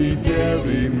 Debbie,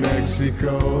 Debbie,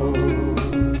 Mexico.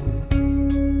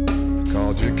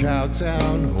 Called you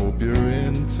Cowtown, hope you're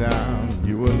in town.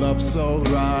 You were love so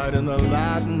right in the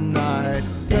Latin night.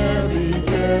 Debbie,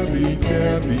 Debbie,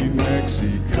 Debbie,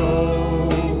 Mexico.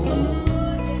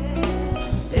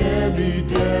 Debbie,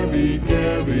 Debbie,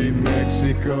 Debbie,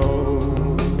 Mexico.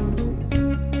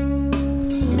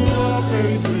 Love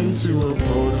fades into a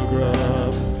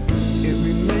photograph. It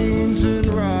remains in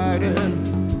writing.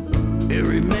 It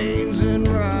remains in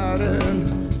writing.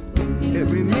 It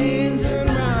remains in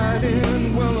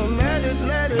writing. Well, let it,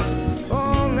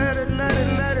 oh, let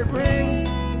it ring.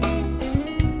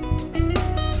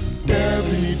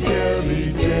 Debbie,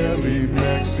 Debbie, Debbie,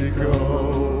 Mexico.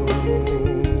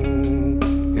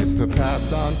 It's the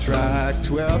past on track,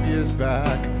 12 years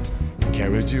back.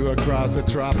 Carried you across the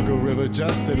tropical river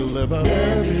just to deliver.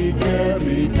 Debbie,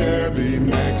 Debbie, Debbie,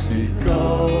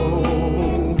 Mexico.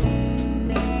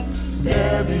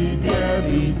 Debbie,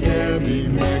 Debbie, Debbie,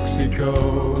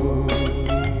 Mexico.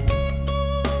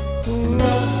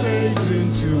 Love fades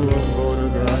into a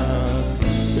photograph.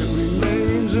 It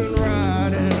remains in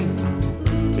writing.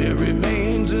 It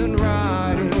remains in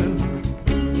writing.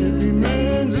 It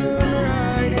remains in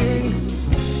writing.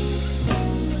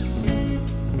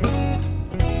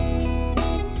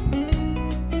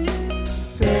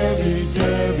 Debbie,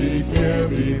 Debbie,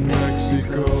 Debbie,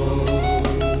 Mexico.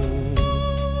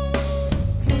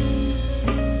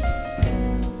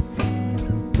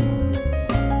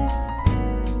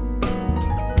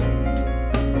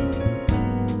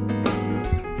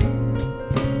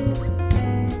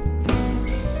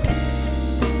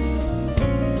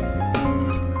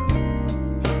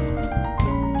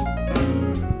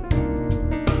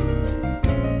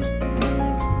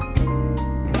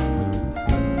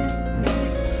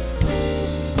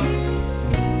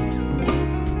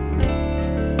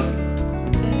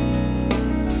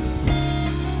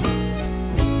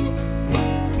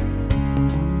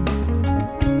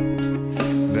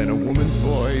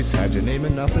 Had your name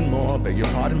and nothing more. Beg your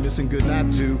pardon, missing good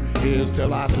night too. Here's to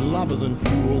lots of lovers and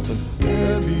fools. And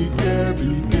Debbie,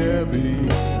 Debbie, Debbie,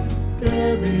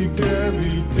 Debbie,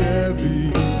 Debbie,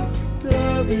 Debbie,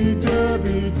 Debbie,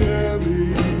 Debbie,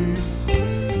 Debbie.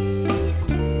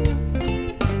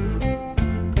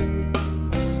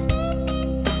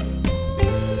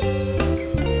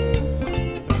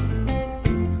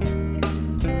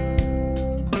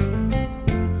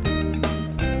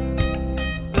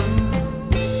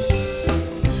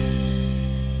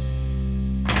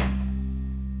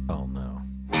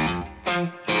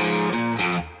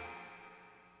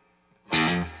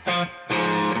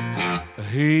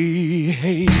 Hey,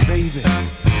 hey, baby,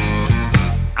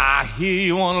 I hear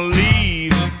you wanna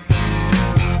leave.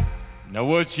 Now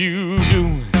what you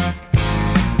doing?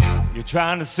 You're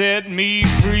trying to set me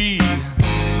free.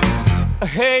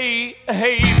 Hey,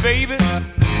 hey, baby,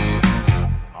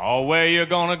 oh, where you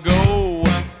gonna go?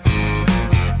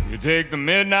 You take the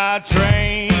midnight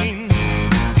train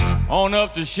on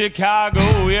up to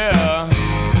Chicago, yeah.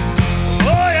 Oh,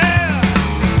 yeah.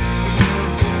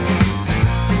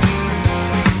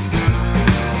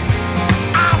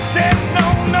 Said no,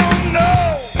 no, no,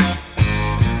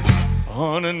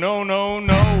 honey, no, no,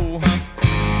 no.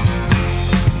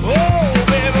 Oh,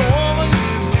 baby woman,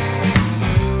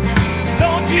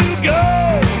 don't you go.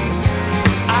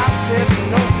 I said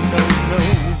no, no, no.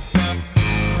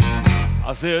 I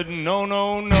said no,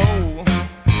 no, no.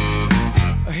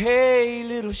 Hey,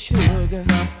 little sugar,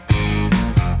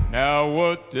 now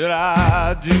what did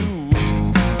I do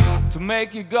to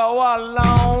make you go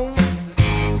alone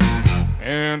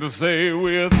and to say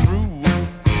we're through?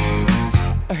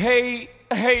 Hey,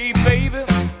 hey, baby,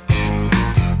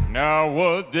 now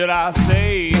what did I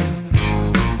say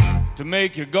to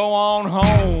make you go on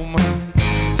home,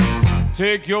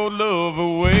 take your love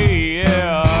away,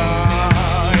 yeah,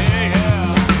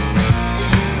 yeah.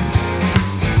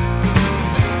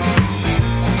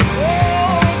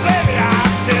 Oh, baby, I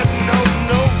said no,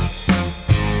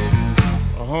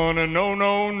 no, honey, no,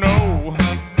 no, no.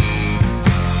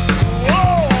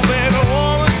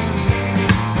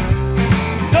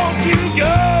 Go.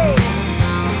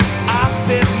 I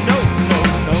said no, no,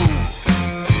 no.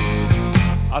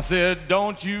 I said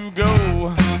don't you go.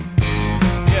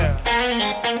 Yeah.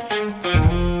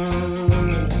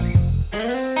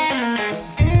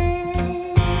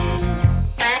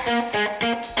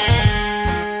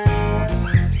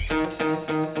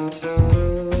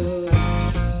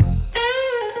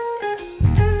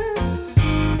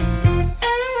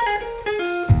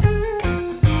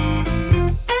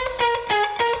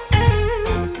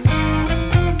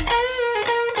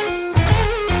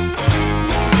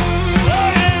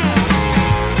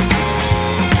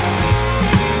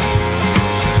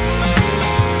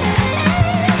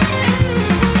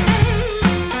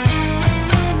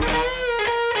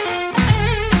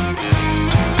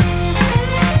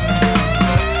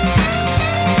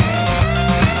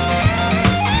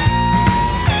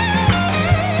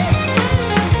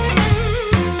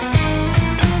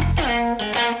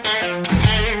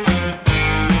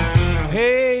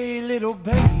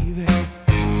 baby.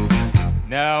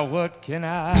 Now what can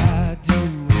I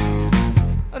do?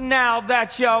 Now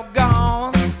that you're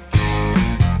gone,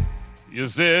 you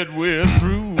said we're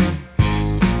through.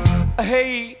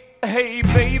 Hey, hey,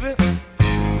 baby,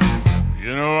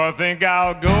 you know I think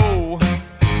I'll go.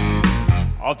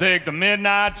 I'll take the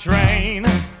midnight train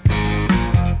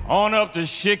on up to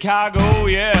Chicago,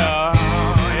 yeah.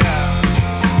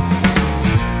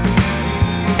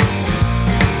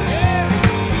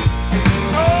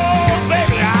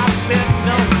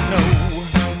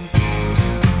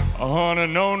 Honey,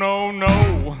 no, no, no.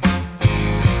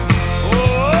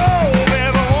 Oh,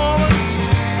 baby woman,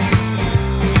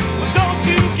 don't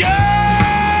you go.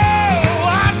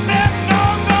 I said no,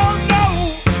 no, no.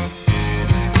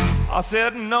 I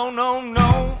said no, no,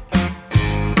 no.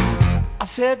 I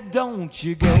said don't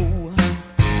you go.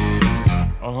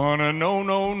 Honey, no,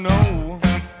 no, no.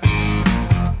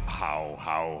 How,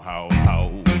 how.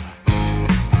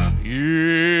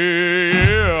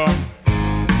 Yeah.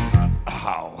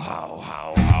 How.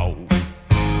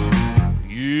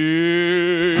 Yeah.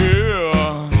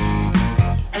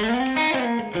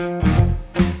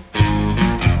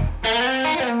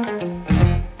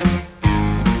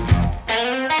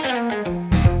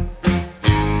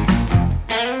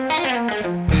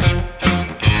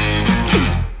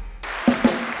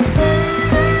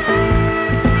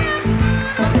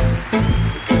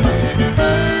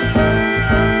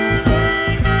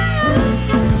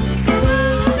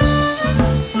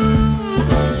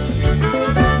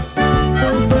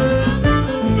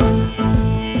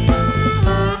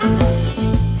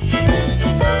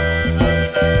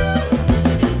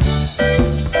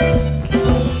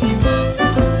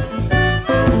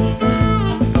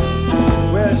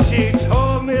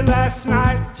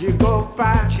 You go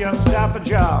find yourself a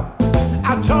job.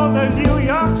 I told her New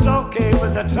York's okay,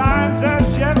 but the times are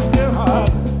just too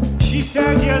hard. She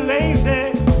said you're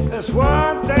lazy, that's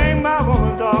one thing my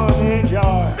woman don't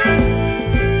enjoy.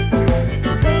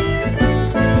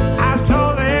 I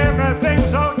told her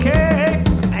everything's okay,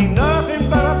 ain't nothing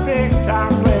but a big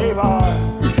time playboy.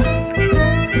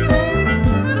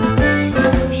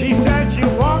 She said you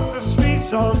walk the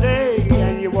streets all day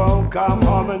and you won't come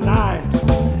home at night.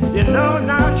 You know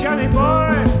now, Johnny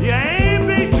boy, you ain't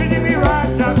been treating me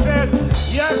right. I said,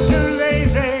 you're too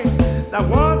lazy. That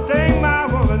one thing my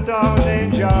woman don't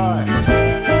enjoy.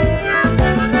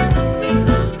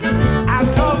 I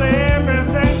told her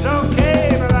everything's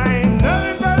okay, but I ain't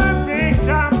nothing but a big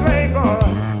time playboy.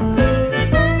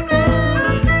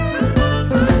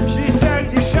 She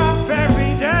said, you shop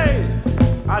every day.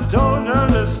 I don't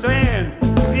understand.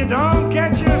 If you don't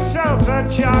get yourself a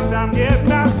job, I'm getting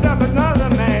myself another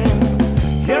man.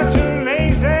 You're too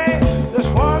lazy, there's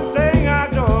one thing I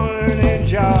don't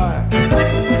enjoy.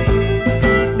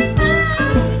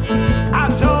 I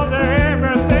told her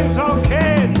everything's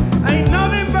okay, ain't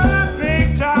nothing but a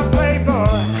big time playboy.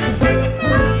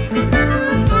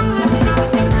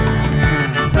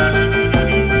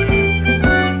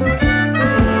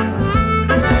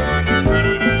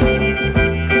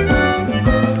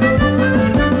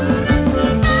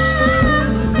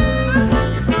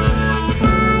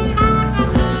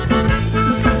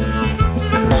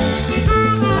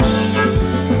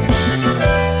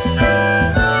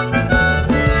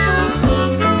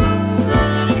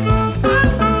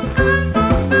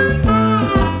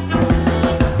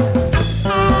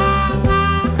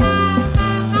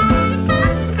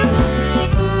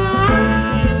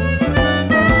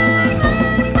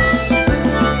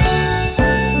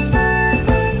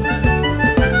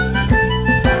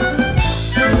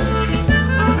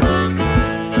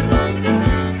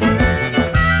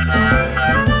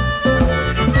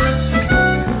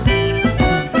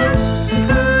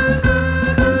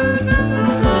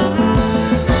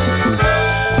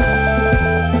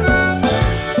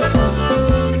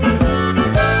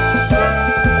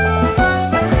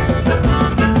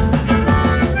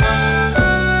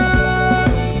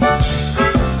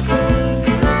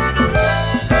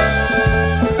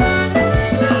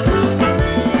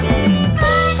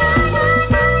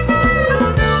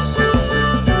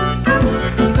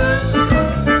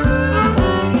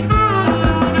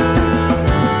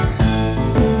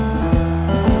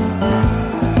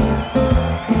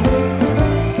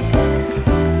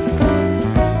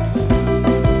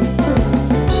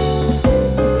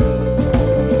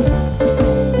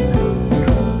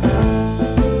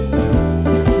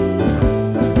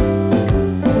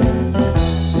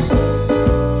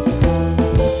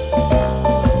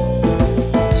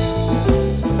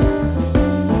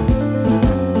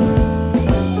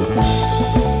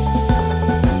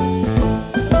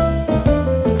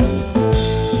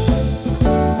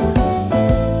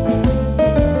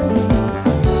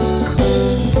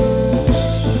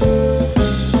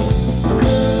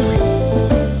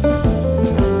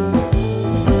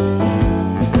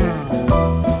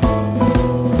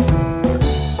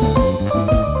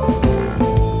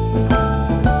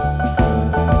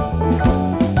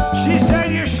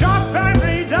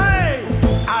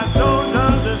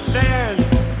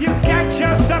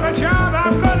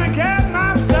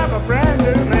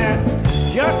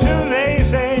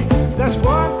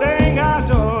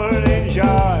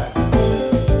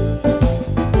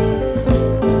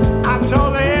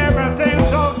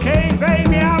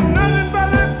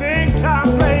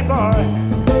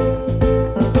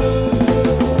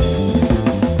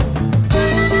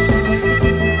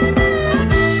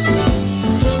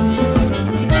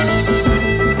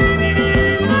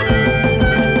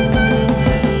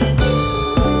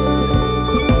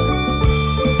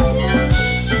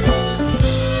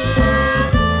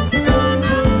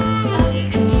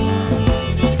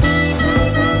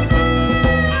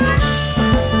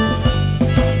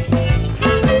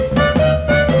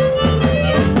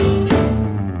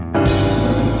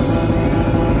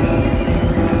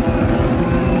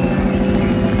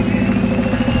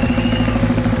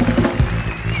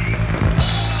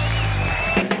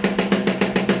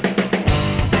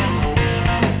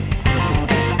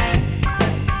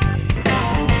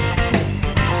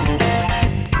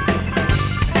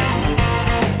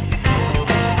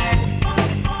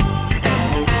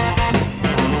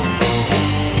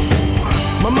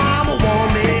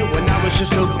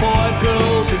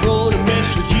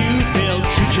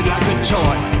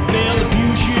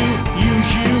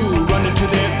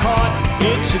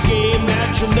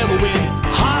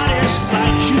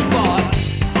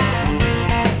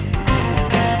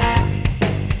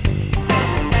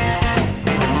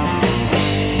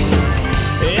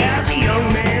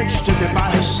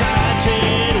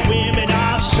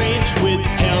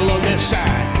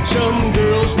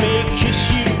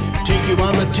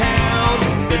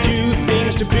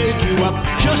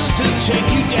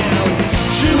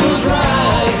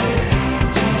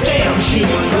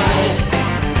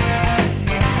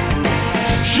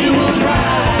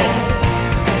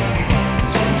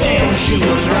 she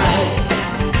was right.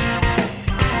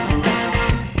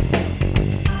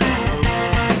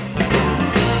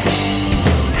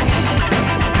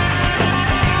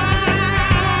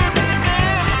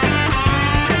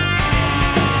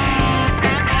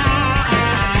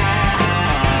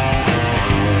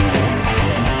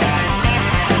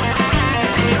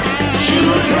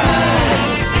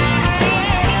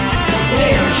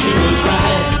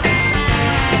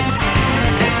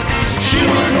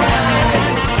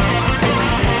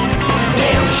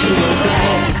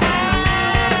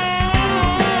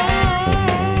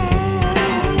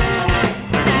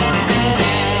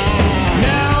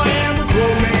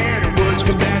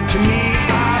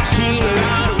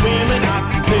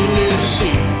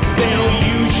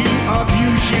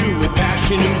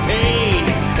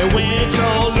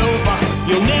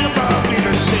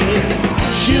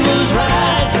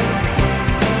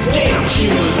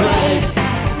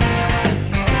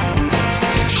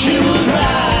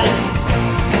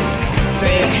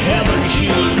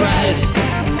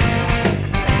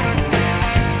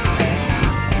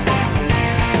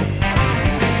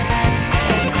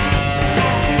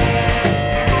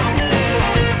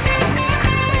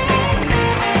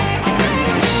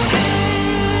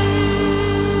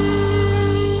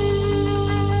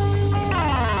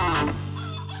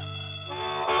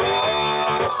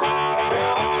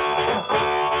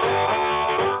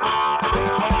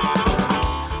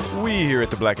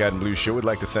 Black-Eyed and Blues Show would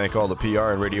like to thank all the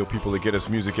PR and radio people that get us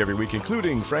music every week,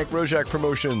 including Frank Rojak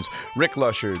Promotions, Rick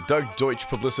Lusher, Doug Deutsch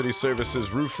Publicity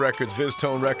Services, Roof Records,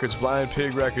 VizTone Records, Blind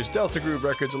Pig Records, Delta Groove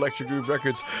Records, Electric Groove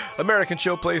Records, American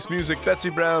Showplace Music,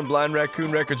 Betsy Brown, Blind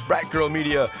Raccoon Records, Bratgirl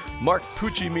Media, Mark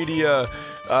Pucci Media,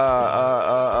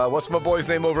 what's my boy's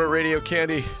name over at Radio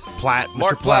Candy? Platt.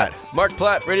 Mark Mr. Platt. Mark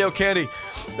Platt, Radio Candy.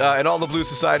 And all the blues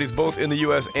societies, both in the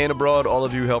U.S. and abroad. All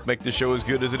of you help make this show as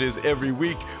good as it is every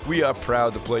week. We are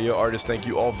proud to play your artists. Thank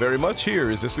you all very much. Here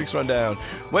is this week's rundown.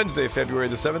 Wednesday, February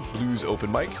the 7th, Blues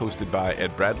Open Mic, hosted by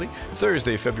Ed Bradley.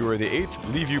 Thursday, February the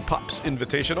 8th, Leave You Pops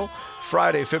Invitational.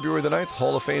 Friday, February the 9th,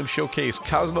 Hall of Fame Showcase,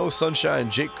 Cosmo,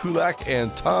 Sunshine, Jake Kulak,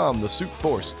 and Tom, the Soup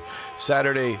Forced.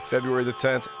 Saturday, February the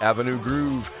 10th, Avenue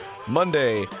Groove.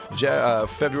 Monday,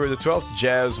 February the 12th,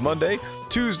 Jazz Monday.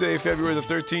 Tuesday, February the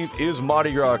 13th is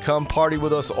Mardi Gras. Come party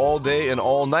with us all day and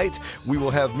all night. We will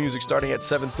have music starting at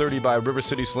 7:30 by River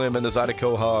City Slim and the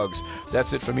Zydeco Hogs.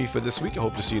 That's it for me for this week. I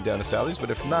hope to see you down at Sally's, but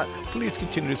if not, please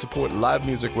continue to support live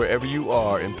music wherever you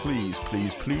are, and please,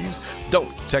 please, please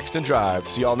don't text and drive.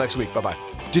 See y'all next week. Bye-bye.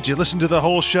 Did you listen to the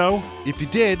whole show? If you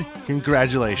did,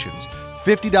 congratulations.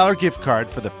 $50 gift card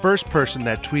for the first person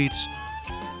that tweets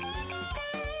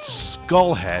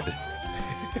Skullhead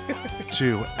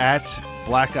to at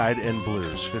Black-Eyed and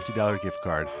Blues. $50 gift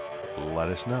card. Let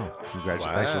us know. Congratulations.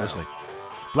 Wow. Thanks for listening.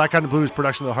 Black-Eyed and Blues,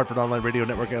 production of the Hartford Online Radio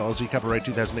Network, LLC, copyright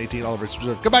 2018. All of it's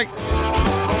reserved. Goodbye.